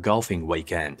for a golfing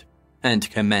weekend,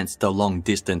 and commenced a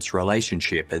long-distance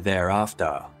relationship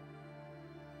thereafter.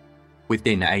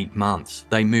 Within 8 months,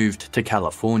 they moved to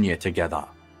California together,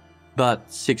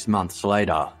 but 6 months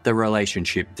later, the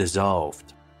relationship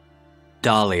dissolved.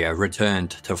 Dalia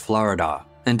returned to Florida,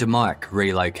 and Mike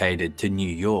relocated to New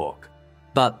York,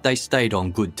 but they stayed on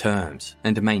good terms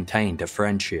and maintained a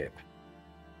friendship.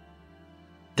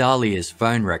 Dalia's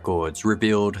phone records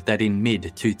revealed that in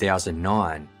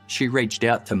mid-2009, she reached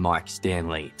out to Mike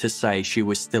Stanley to say she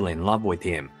was still in love with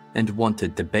him and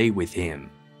wanted to be with him.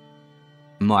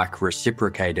 Mike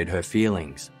reciprocated her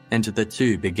feelings, and the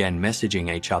two began messaging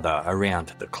each other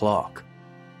around the clock.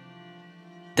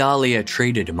 Dalia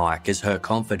treated Mike as her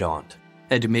confidant,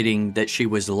 admitting that she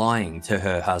was lying to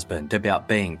her husband about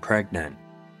being pregnant.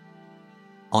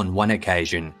 On one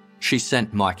occasion, she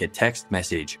sent Mike a text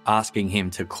message asking him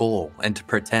to call and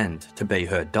pretend to be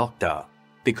her doctor,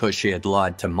 because she had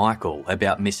lied to Michael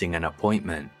about missing an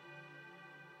appointment.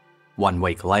 1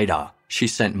 week later, she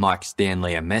sent Mike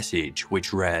Stanley a message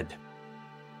which read,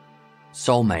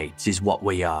 "Soulmates is what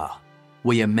we are.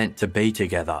 We are meant to be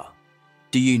together.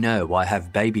 Do you know I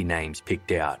have baby names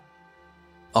picked out?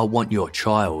 I want your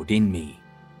child in me."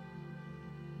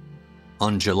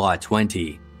 On July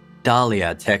 20,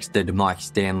 Dalia texted Mike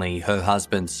Stanley her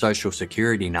husband's social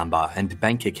security number and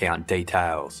bank account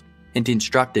details, and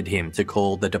instructed him to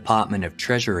call the Department of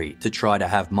Treasury to try to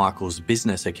have Michael's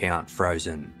business account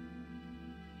frozen.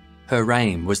 Her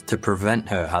aim was to prevent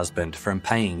her husband from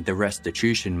paying the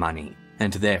restitution money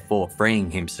and therefore freeing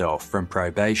himself from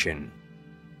probation.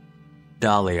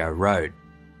 Dalia wrote,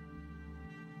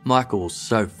 "Michael's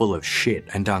so full of shit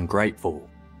and ungrateful.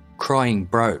 Crying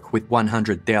broke with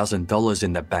 $100,000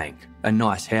 in the bank, a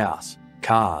nice house,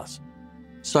 cars.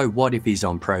 So what if he's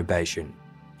on probation?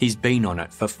 He's been on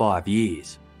it for 5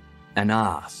 years. An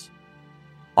arse.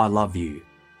 I love you.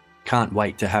 Can't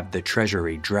wait to have the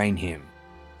Treasury drain him.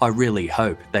 I really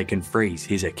hope they can freeze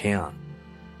his account."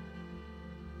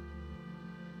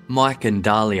 Mike and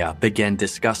Dalia began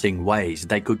discussing ways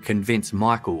they could convince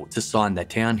Michael to sign the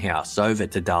townhouse over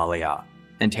to Dalia,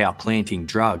 and how planting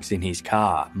drugs in his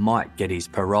car might get his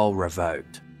parole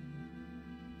revoked.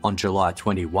 On July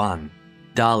 21,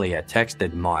 Dalia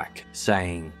texted Mike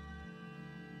saying,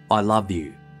 "I love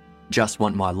you. Just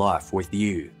want my life with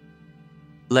you.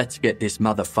 Let's get this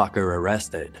motherfucker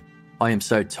arrested. I am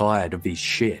so tired of his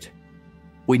shit.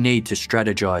 We need to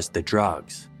strategize the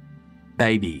drugs.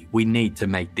 Baby, we need to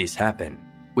make this happen,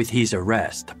 with his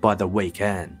arrest by the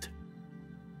weekend.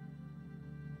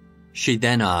 She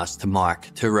then asked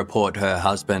Mike to report her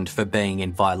husband for being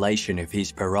in violation of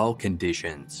his parole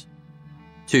conditions.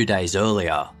 2 days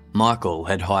earlier, Michael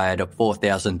had hired a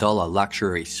 $4,000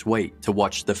 luxury suite to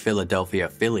watch the Philadelphia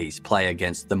Phillies play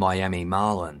against the Miami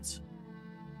Marlins.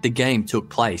 The game took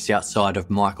place outside of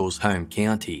Michael's home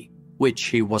county, which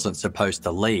he wasn't supposed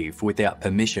to leave without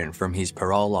permission from his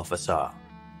parole officer.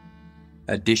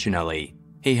 Additionally,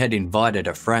 he had invited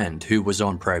a friend who was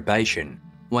on probation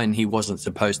when he wasn't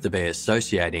supposed to be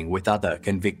associating with other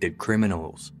convicted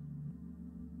criminals.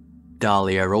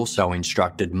 Dalia also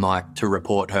instructed Mike to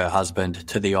report her husband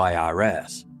to the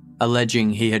IRS, alleging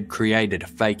he had created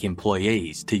fake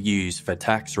employees to use for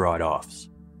tax write-offs.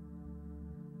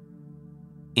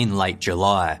 In late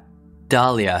July,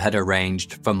 Dalia had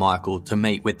arranged for Michael to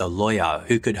meet with a lawyer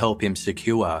who could help him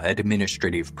secure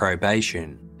administrative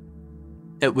probation.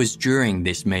 It was during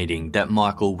this meeting that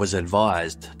Michael was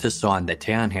advised to sign the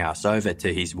townhouse over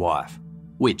to his wife,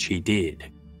 which he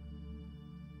did.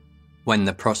 When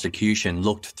the prosecution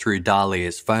looked through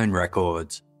Dalia's phone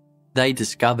records, they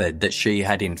discovered that she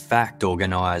had in fact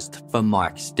organised for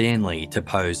Mike Stanley to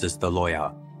pose as the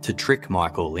lawyer to trick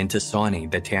Michael into signing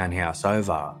the townhouse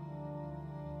over.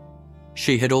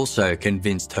 She had also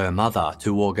convinced her mother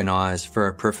to organise for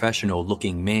a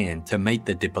professional-looking man to meet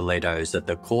the Dippolitos at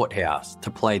the courthouse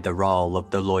to play the role of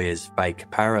the lawyer's fake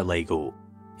paralegal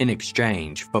in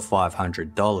exchange for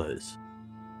 $500.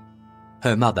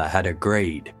 Her mother had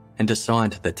agreed and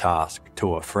assigned the task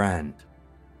to a friend.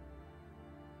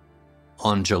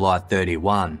 On July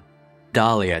 31,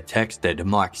 Dalia texted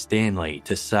Mike Stanley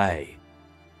to say,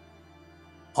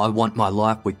 "I want my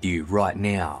life with you right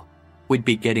now. We'd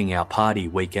be getting our party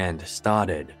weekend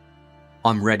started.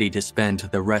 I'm ready to spend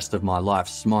the rest of my life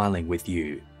smiling with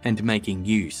you and making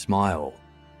you smile.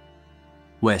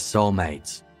 We're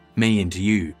soulmates, me and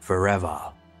you forever."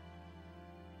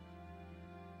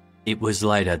 It was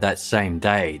later that same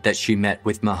day that she met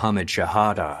with Muhammad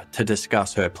Shahada to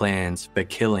discuss her plans for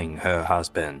killing her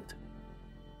husband.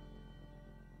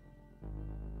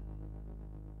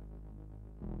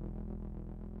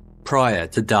 Prior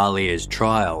to Dalia's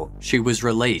trial, she was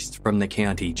released from the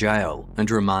county jail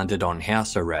and remanded on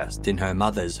house arrest in her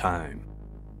mother's home.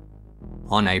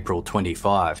 On April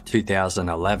 25,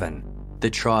 2011, the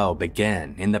trial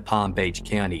began in the Palm Beach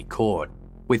County Court,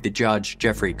 with the Judge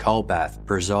Jeffrey Colbath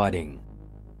presiding.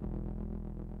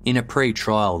 In a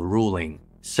pre-trial ruling,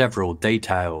 several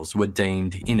details were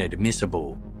deemed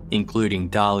inadmissible, including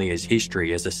Dalia's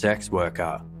history as a sex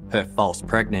worker, her false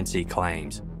pregnancy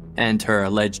claims, and her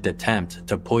alleged attempt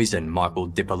to poison Michael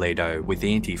Dippolito with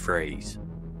antifreeze.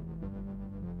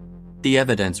 The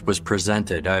evidence was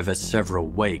presented over several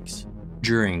weeks,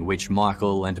 during which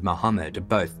Michael and Muhammad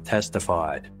both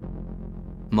testified.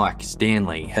 Mike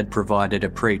Stanley had provided a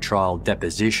pre-trial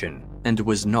deposition and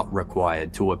was not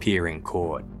required to appear in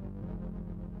court.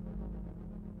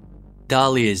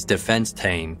 Dalia's defense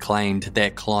team claimed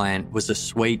their client was a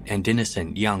sweet and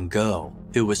innocent young girl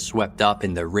who was swept up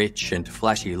in the rich and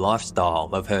flashy lifestyle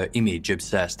of her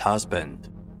image-obsessed husband.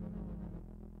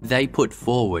 They put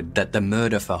forward that the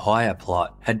murder-for-hire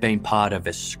plot had been part of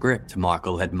a script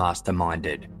Michael had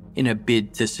masterminded in a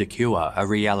bid to secure a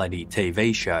reality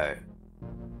TV show.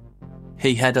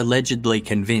 He had allegedly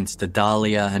convinced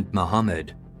Dalia and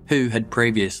Muhammad, who had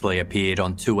previously appeared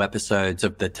on 2 episodes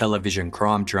of the television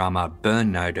crime drama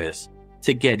Burn Notice,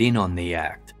 to get in on the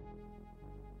act.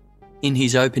 In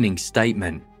his opening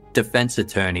statement, defense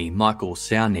attorney Michael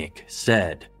Salnick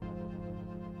said,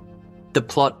 "The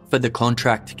plot for the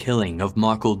contract killing of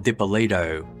Michael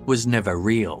Dippolito was never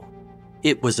real.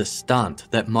 It was a stunt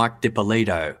that Mike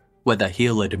Dippolito, whether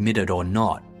he'll admit it or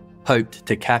not, hoped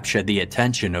to capture the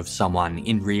attention of someone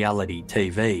in reality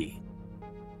TV.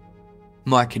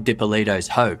 Mike Dippolito's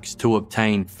hoax to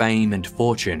obtain fame and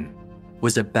fortune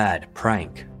was a bad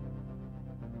prank."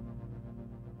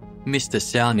 Mr.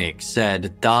 Salnick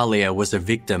said Dalia was a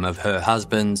victim of her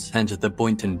husband's and the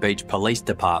Boynton Beach Police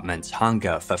Department's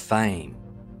hunger for fame.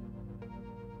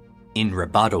 In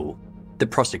rebuttal, the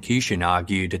prosecution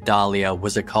argued Dalia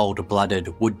was a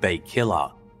cold-blooded would-be killer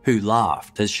who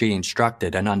laughed as she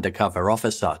instructed an undercover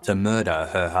officer to murder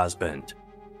her husband.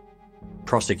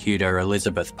 Prosecutor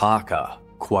Elizabeth Parker,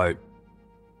 quote,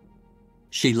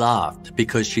 "She laughed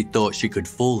because she thought she could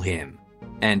fool him,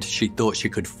 and she thought she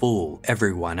could fool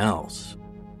everyone else."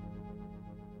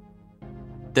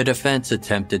 The defense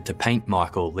attempted to paint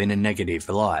Michael in a negative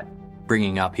light,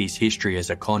 bringing up his history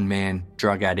as a con man,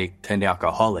 drug addict and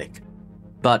alcoholic.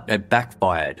 But it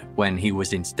backfired when he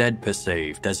was instead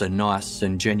perceived as a nice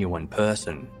and genuine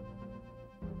person.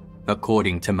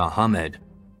 According to Muhammad,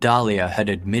 Dalia had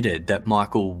admitted that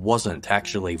Michael wasn't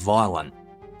actually violent,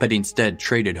 but instead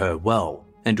treated her well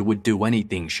and would do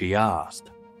anything she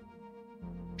asked.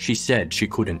 She said she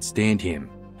couldn't stand him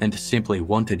and simply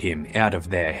wanted him out of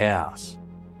their house.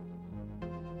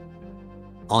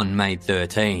 On May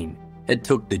 13, it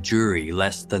took the jury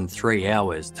less than 3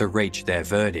 hours to reach their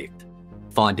verdict,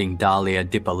 finding Dalia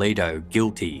Dippolito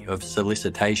guilty of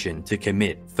solicitation to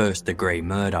commit first-degree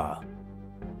murder.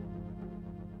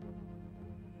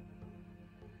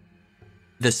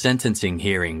 The sentencing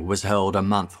hearing was held a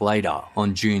month later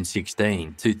on June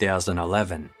 16,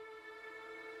 2011.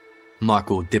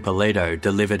 Michael Dippolito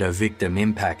delivered a victim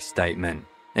impact statement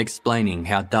explaining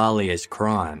how Dalia's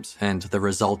crimes and the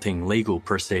resulting legal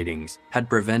proceedings had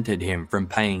prevented him from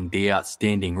paying the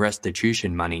outstanding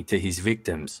restitution money to his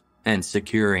victims and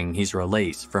securing his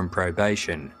release from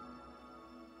probation.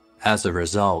 As a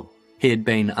result, he had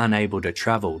been unable to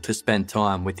travel to spend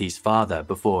time with his father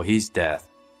before his death,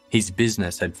 his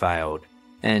business had failed,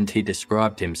 and he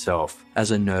described himself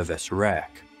as a nervous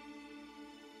wreck.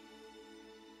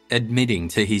 Admitting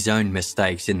to his own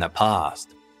mistakes in the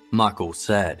past, Michael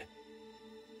said,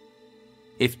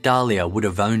 "If Dalia would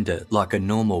have owned it like a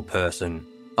normal person,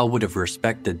 I would have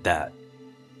respected that.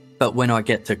 But when I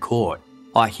get to court,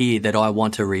 I hear that I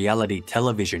want a reality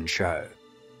television show.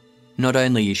 Not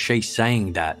only is she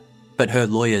saying that, but her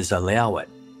lawyers allow it.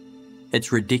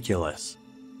 It's ridiculous.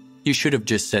 You should have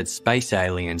just said space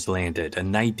aliens landed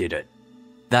and they did it.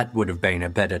 That would have been a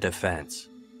better defense.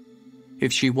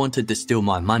 If she wanted to steal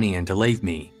my money and to leave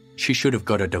me, she should have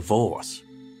got a divorce.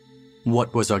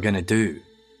 What was I going to do?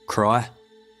 Cry?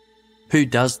 Who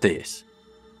does this?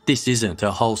 This isn't a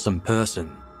wholesome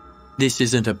person. This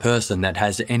isn't a person that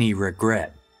has any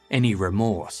regret, any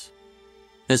remorse.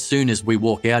 As soon as we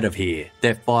walk out of here,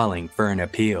 they're filing for an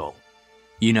appeal.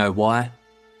 You know why?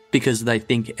 Because they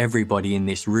think everybody in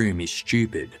this room is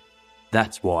stupid.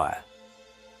 That's why."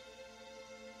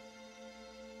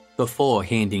 Before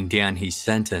handing down his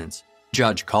sentence,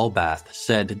 Judge Colbath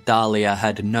said Dalia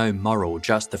had no moral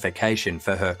justification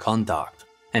for her conduct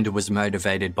and was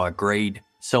motivated by greed,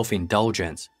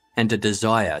 self-indulgence, and a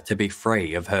desire to be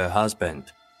free of her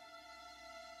husband.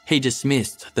 He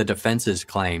dismissed the defence's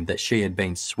claim that she had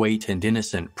been sweet and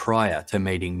innocent prior to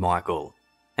meeting Michael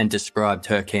and described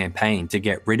her campaign to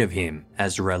get rid of him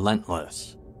as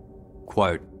relentless.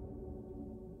 Quote,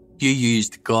 "You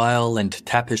used guile and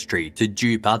tapestry to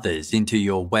dupe others into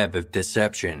your web of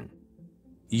deception.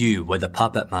 You were the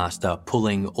puppet master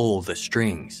pulling all the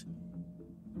strings.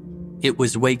 It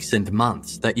was weeks and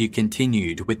months that you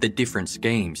continued with the different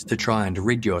schemes to try and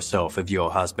rid yourself of your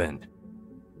husband.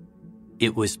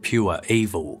 It was pure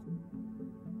evil.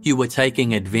 You were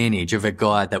taking advantage of a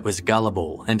guy that was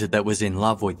gullible and that was in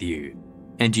love with you,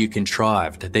 and you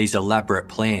contrived these elaborate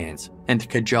plans and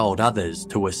cajoled others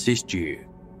to assist you.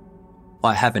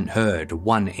 I haven't heard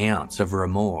 1 ounce of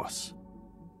remorse."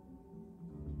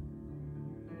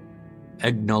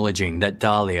 Acknowledging that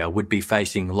Dalia would be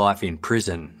facing life in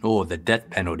prison or the death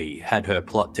penalty had her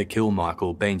plot to kill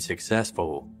Michael been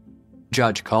successful,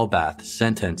 Judge Colbath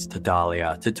sentenced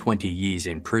Dalia to 20 years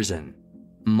in prison,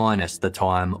 minus the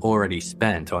time already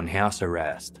spent on house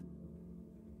arrest.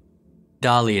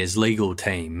 Dalia's legal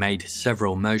team made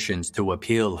several motions to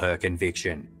appeal her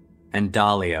conviction, and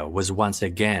Dalia was once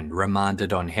again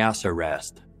remanded on house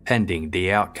arrest, pending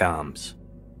the outcomes.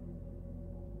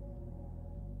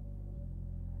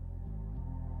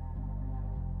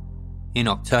 In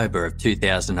October of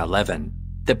 2011,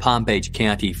 the Palm Beach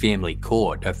County Family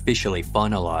Court officially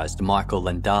finalised Michael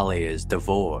and Dalia's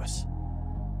divorce.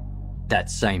 That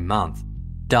same month,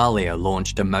 Dalia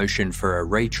launched a motion for a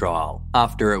retrial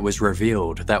after it was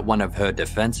revealed that one of her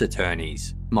defence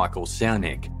attorneys, Michael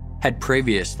Salnick, had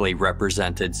previously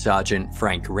represented Sergeant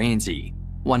Frank Ramsey,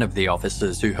 one of the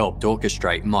officers who helped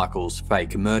orchestrate Michael's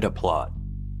fake murder plot.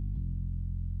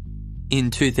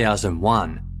 In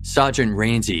 2001, Sergeant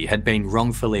Ramsey had been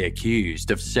wrongfully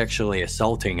accused of sexually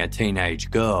assaulting a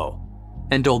teenage girl,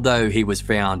 and although he was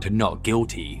found not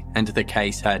guilty and the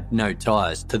case had no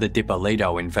ties to the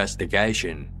Dippolito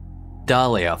investigation,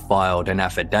 Dalia filed an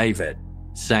affidavit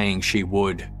saying she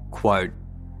would, quote,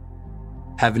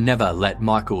 "have never let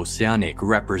Michael Salnick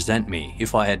represent me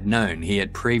if I had known he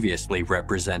had previously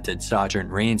represented Sergeant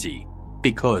Ramsey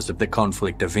because of the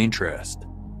conflict of interest."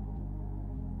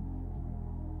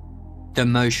 The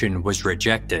motion was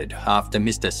rejected after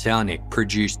Mr. Salnick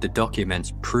produced the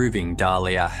documents proving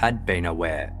Dalia had been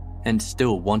aware and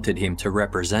still wanted him to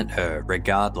represent her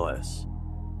regardless.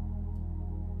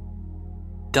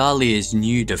 Dalia's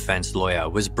new defense lawyer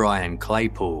was Brian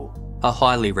Claypool, a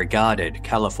highly regarded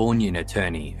Californian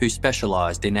attorney who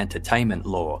specialized in entertainment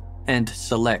law and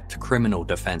select criminal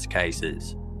defense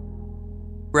cases.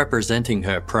 Representing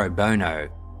her pro bono,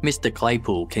 Mr.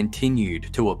 Claypool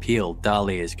continued to appeal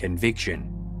Dalia's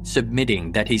conviction,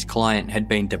 submitting that his client had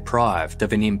been deprived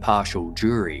of an impartial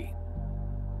jury.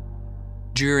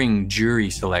 During jury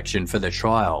selection for the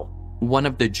trial, one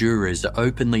of the jurors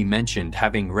openly mentioned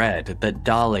having read that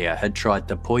Dalia had tried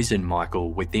to poison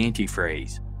Michael with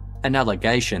antifreeze, an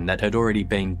allegation that had already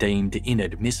been deemed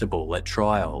inadmissible at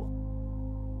trial.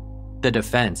 The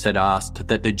defense had asked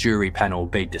that the jury panel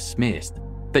be dismissed,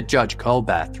 but Judge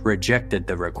Colbath rejected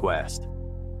the request.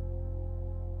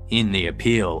 In the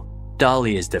appeal,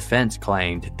 Dalia's defense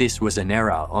claimed this was an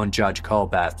error on Judge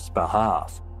Colbath's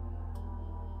behalf.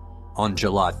 On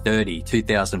July 30,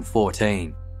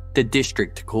 2014, the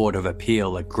District Court of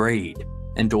Appeal agreed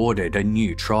and ordered a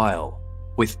new trial,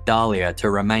 with Dalia to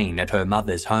remain at her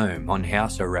mother's home on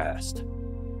house arrest.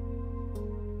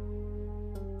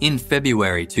 In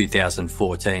February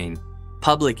 2014,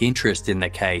 public interest in the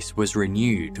case was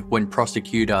renewed when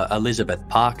prosecutor Elizabeth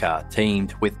Parker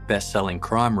teamed with best-selling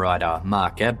crime writer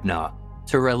Mark Ebner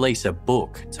to release a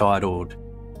book titled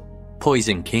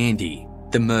Poison Candy,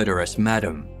 The Murderous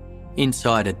Madam,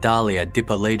 Inside Dalia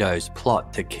Dippolito's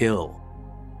Plot to Kill.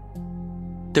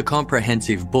 The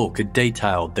comprehensive book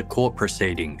detailed the court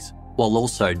proceedings, while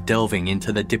also delving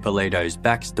into the Dippolito's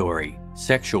backstory,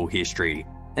 sexual history,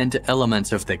 and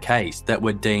elements of the case that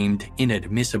were deemed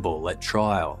inadmissible at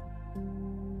trial.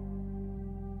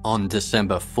 On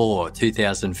December 4,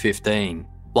 2015,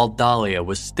 while Dalia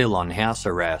was still on house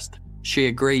arrest, she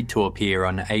agreed to appear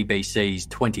on ABC's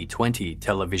 2020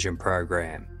 television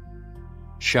program.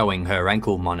 Showing her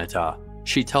ankle monitor,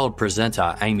 she told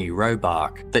presenter Amy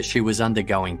Robach that she was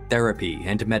undergoing therapy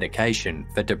and medication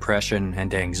for depression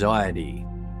and anxiety.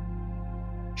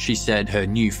 She said her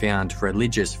newfound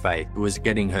religious faith was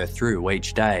getting her through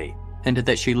each day and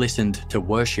that she listened to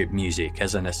worship music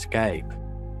as an escape.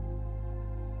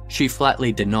 She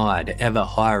flatly denied ever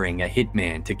hiring a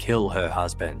hitman to kill her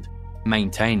husband,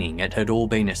 maintaining it had all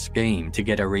been a scheme to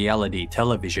get a reality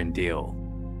television deal.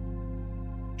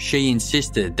 She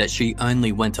insisted that she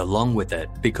only went along with it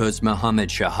because Mohammed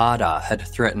Shahada had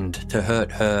threatened to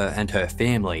hurt her and her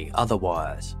family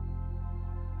otherwise.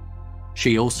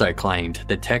 She also claimed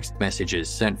the text messages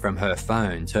sent from her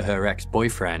phone to her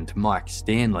ex-boyfriend Mike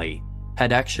Stanley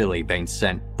had actually been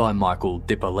sent by Michael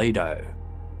Dippolito.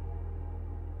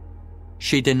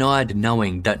 She denied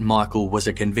knowing that Michael was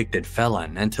a convicted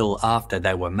felon until after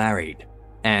they were married,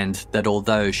 and that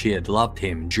although she had loved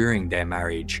him during their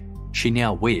marriage, she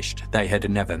now wished they had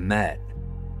never met.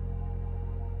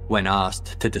 When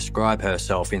asked to describe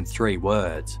herself in 3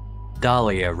 words,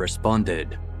 Dalia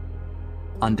responded,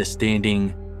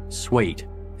 understanding, sweet,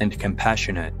 and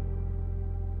compassionate.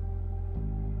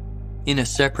 In a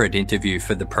separate interview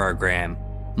for the program,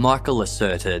 Michael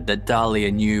asserted that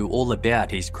Dalia knew all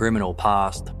about his criminal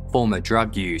past, former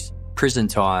drug use, prison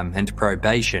time, and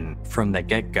probation from the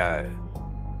get-go.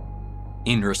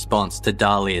 In response to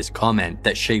Dalia's comment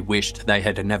that she wished they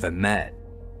had never met,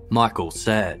 Michael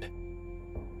said,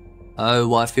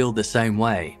 "Oh, I feel the same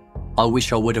way. I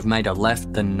wish I would have made a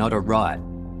left and not a right.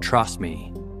 Trust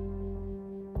me."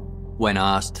 When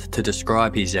asked to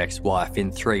describe his ex-wife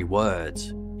in 3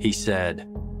 words, he said,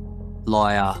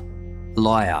 liar,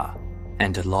 liar,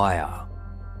 and liar.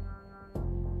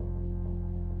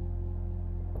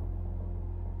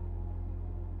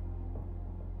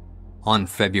 On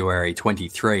February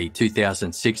 23,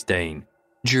 2016,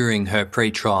 during her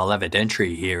pre-trial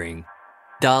evidentiary hearing,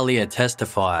 Dalia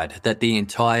testified that the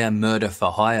entire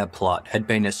murder-for-hire plot had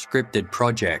been a scripted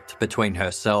project between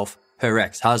herself, her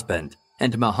ex-husband,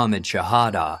 and Mohammed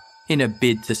Shahada in a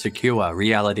bid to secure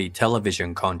reality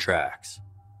television contracts.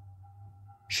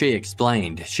 She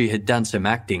explained she had done some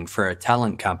acting for a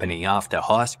talent company after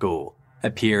high school,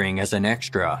 appearing as an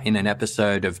extra in an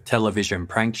episode of television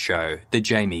prank show The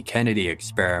Jamie Kennedy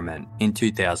Experiment in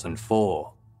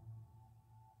 2004.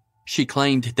 She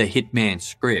claimed the hitman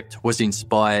script was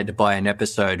inspired by an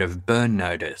episode of Burn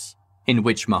Notice, in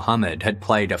which Mohammed had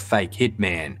played a fake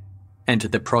hitman, and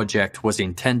the project was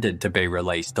intended to be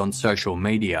released on social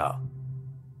media.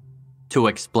 To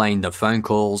explain the phone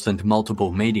calls and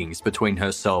multiple meetings between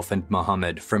herself and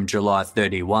Mohammed from July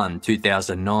 31,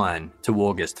 2009 to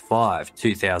August 5,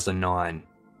 2009,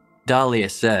 Dalia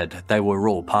said they were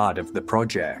all part of the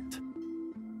project.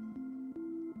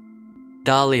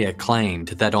 Dalia claimed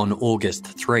that on August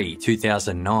 3,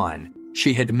 2009,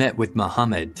 she had met with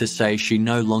Mohammed to say she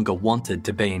no longer wanted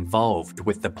to be involved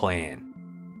with the plan.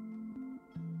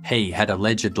 He had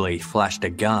allegedly flashed a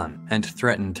gun and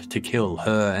threatened to kill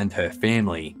her and her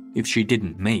family if she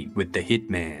didn't meet with the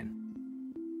hitman.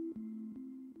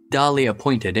 Dalia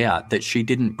pointed out that she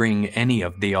didn't bring any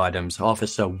of the items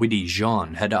Officer Widdy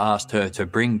Jean had asked her to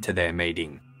bring to their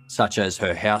meeting, such as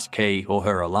her house key or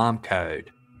her alarm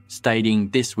code, stating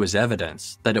this was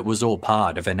evidence that it was all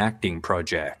part of an acting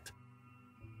project.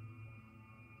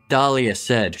 Dalia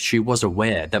said she was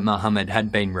aware that Mohammed had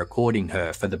been recording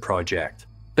her for the project,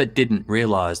 but didn't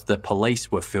realise the police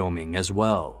were filming as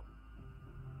well.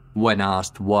 When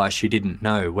asked why she didn't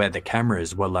know where the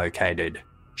cameras were located,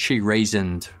 she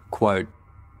reasoned, quote,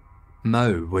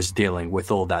 "Mo was dealing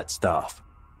with all that stuff."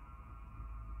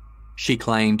 She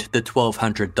claimed the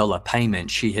 $1,200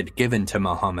 payment she had given to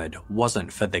Mohammed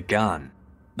wasn't for the gun,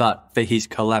 but for his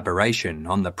collaboration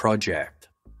on the project.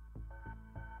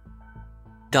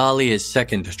 Dalia's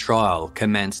second trial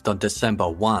commenced on December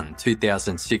 1,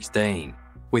 2016,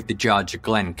 with Judge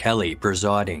Glenn Kelly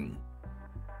presiding.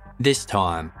 This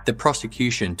time, the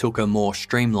prosecution took a more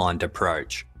streamlined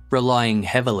approach, relying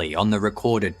heavily on the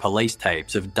recorded police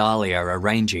tapes of Dalia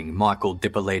arranging Michael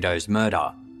Dippolito's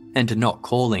murder and not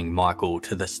calling Michael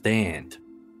to the stand.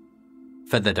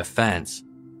 For the defence,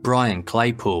 Brian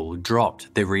Claypool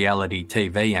dropped the reality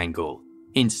TV angle,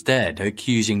 instead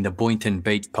accusing the Boynton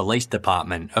Beach Police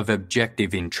Department of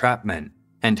objective entrapment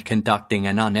and conducting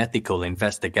an unethical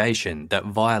investigation that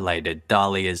violated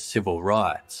Dalia's civil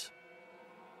rights.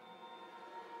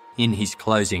 In his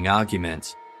closing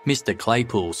arguments, Mr.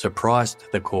 Claypool surprised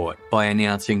the court by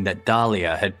announcing that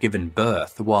Dalia had given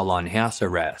birth while on house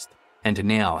arrest and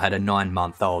now had a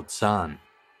 9-month-old son.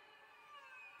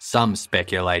 Some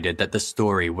speculated that the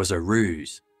story was a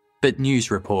ruse, but news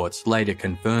reports later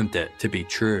confirmed it to be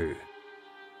true.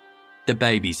 The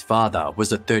baby's father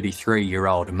was a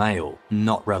 33-year-old male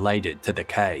not related to the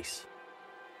case.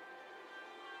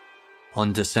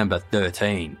 On December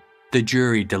 13, the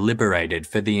jury deliberated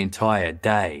for the entire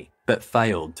day but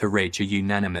failed to reach a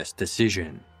unanimous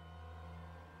decision.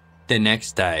 The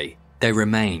next day, they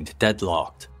remained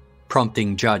deadlocked,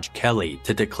 prompting Judge Kelly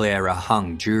to declare a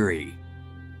hung jury.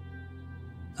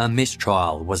 A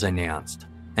mistrial was announced,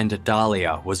 and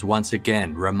Dalia was once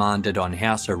again remanded on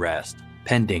house arrest,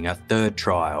 pending a third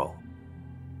trial.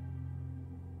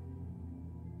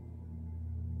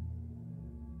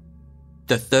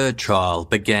 The third trial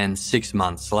began 6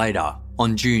 months later,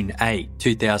 on June 8,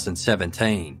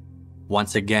 2017,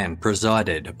 once again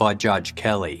presided by Judge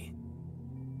Kelly.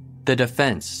 The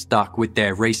defence stuck with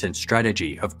their recent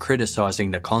strategy of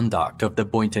criticising the conduct of the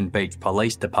Boynton Beach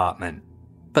Police Department,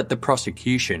 but the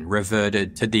prosecution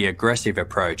reverted to the aggressive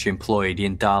approach employed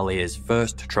in Dalia's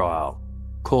first trial,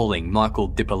 calling Michael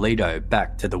Dippolito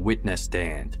back to the witness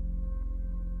stand.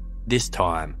 This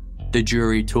time, the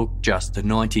jury took just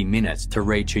 90 minutes to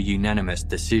reach a unanimous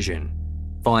decision,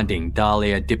 finding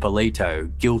Dalia Dippolito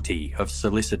guilty of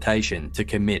solicitation to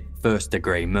commit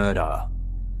first-degree murder.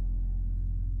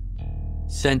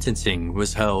 Sentencing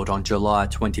was held on July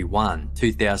 21,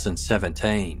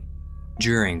 2017,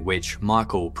 during which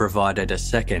Michael provided a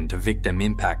second victim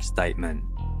impact statement.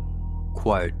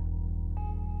 Quote,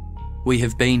 "We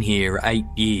have been here 8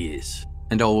 years,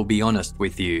 and I will be honest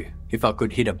with you, if I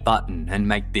could hit a button and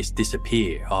make this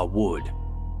disappear, I would.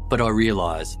 But I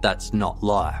realise that's not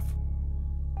life.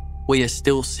 We are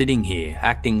still sitting here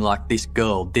acting like this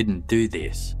girl didn't do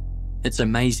this. It's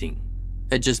amazing.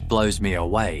 It just blows me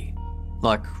away.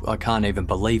 Like, I can't even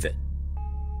believe it.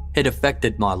 It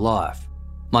affected my life.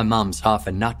 My mum's half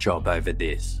a nut job over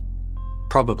this.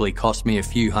 Probably cost me a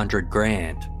few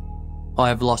 $100,000. I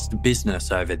have lost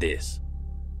business over this.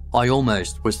 I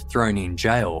almost was thrown in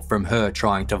jail from her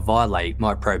trying to violate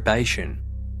my probation.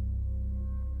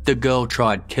 The girl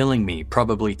tried killing me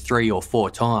probably 3 or 4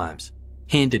 times,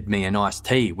 handed me an iced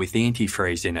tea with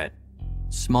antifreeze in it,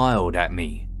 smiled at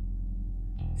me.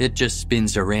 It just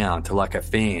spins around like a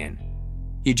fan.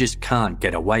 You just can't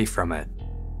get away from it."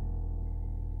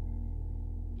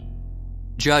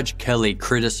 Judge Kelly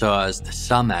criticised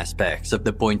some aspects of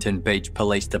the Boynton Beach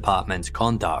Police Department's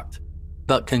conduct,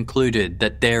 but concluded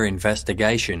that their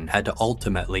investigation had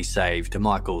ultimately saved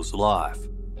Michael's life.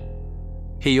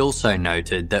 He also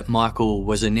noted that Michael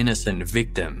was an innocent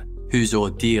victim whose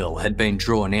ordeal had been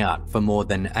drawn out for more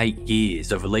than 8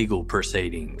 years of legal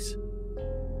proceedings.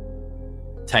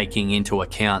 Taking into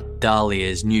account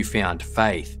Dalia's newfound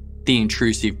faith, the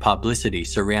intrusive publicity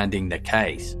surrounding the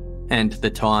case, and the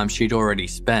time she'd already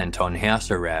spent on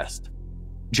house arrest,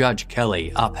 Judge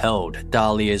Kelly upheld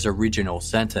Dalia's original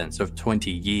sentence of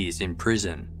 20 years in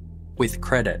prison, with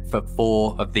credit for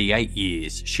 4 of the 8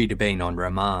 years she'd been on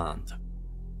remand.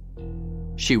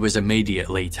 She was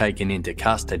immediately taken into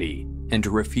custody and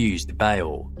refused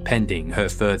bail pending her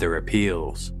further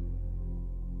appeals.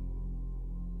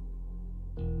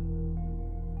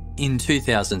 In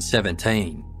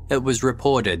 2017, it was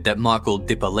reported that Michael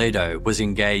Dippolito was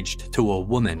engaged to a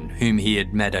woman whom he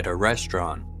had met at a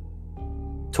restaurant.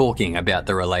 Talking about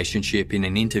the relationship in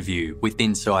an interview with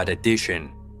Inside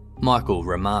Edition, Michael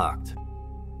remarked,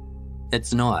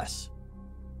 "It's nice.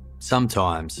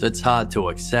 Sometimes it's hard to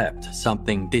accept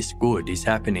something this good is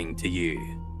happening to you."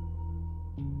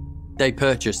 They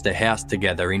purchased a house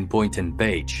together in Boynton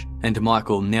Beach, and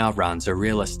Michael now runs a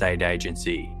real estate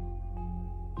agency.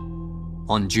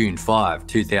 On June 5,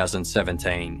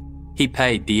 2017, he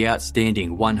paid the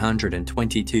outstanding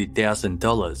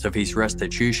 $122,000 of his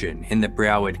restitution in the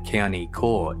Broward County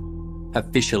Court,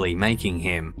 officially making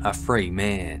him a free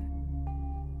man.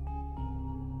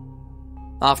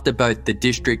 After both the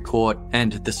District Court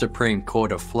and the Supreme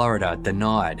Court of Florida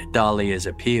denied Dalia's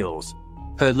appeals,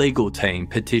 her legal team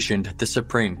petitioned the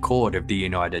Supreme Court of the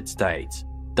United States,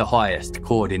 the highest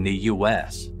court in the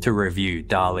US, to review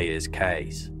Dalia's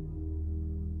case.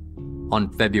 On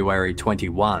February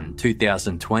 21,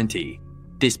 2020,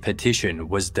 this petition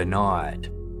was denied,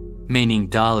 meaning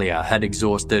Dalia had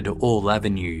exhausted all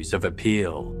avenues of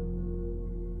appeal.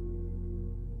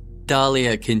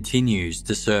 Dalia continues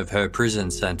to serve her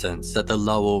prison sentence at the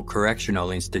Lowell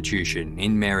Correctional Institution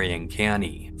in Marion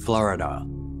County, Florida.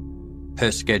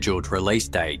 Her scheduled release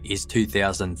date is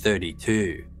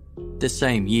 2032, the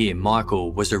same year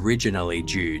Michael was originally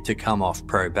due to come off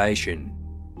probation.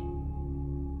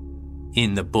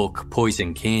 In the book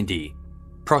Poison Candy,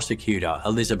 prosecutor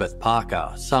Elizabeth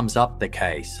Parker sums up the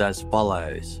case as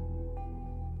follows.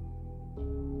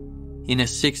 In a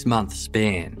 6-month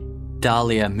span,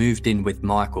 Dalia moved in with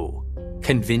Michael,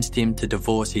 convinced him to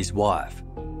divorce his wife,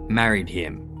 married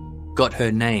him, got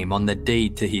her name on the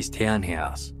deed to his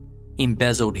townhouse,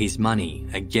 embezzled his money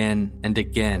again and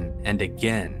again and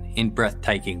again in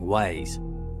breathtaking ways,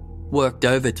 worked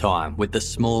overtime with the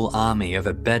small army of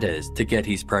abettors to get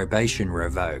his probation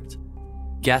revoked,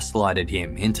 gaslighted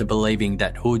him into believing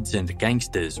that hoods and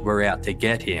gangsters were out to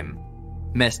get him,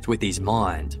 messed with his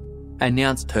mind,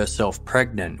 announced herself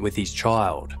pregnant with his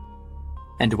child.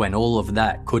 And when all of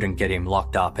that couldn't get him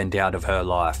locked up and out of her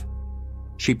life,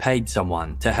 she paid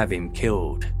someone to have him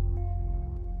killed.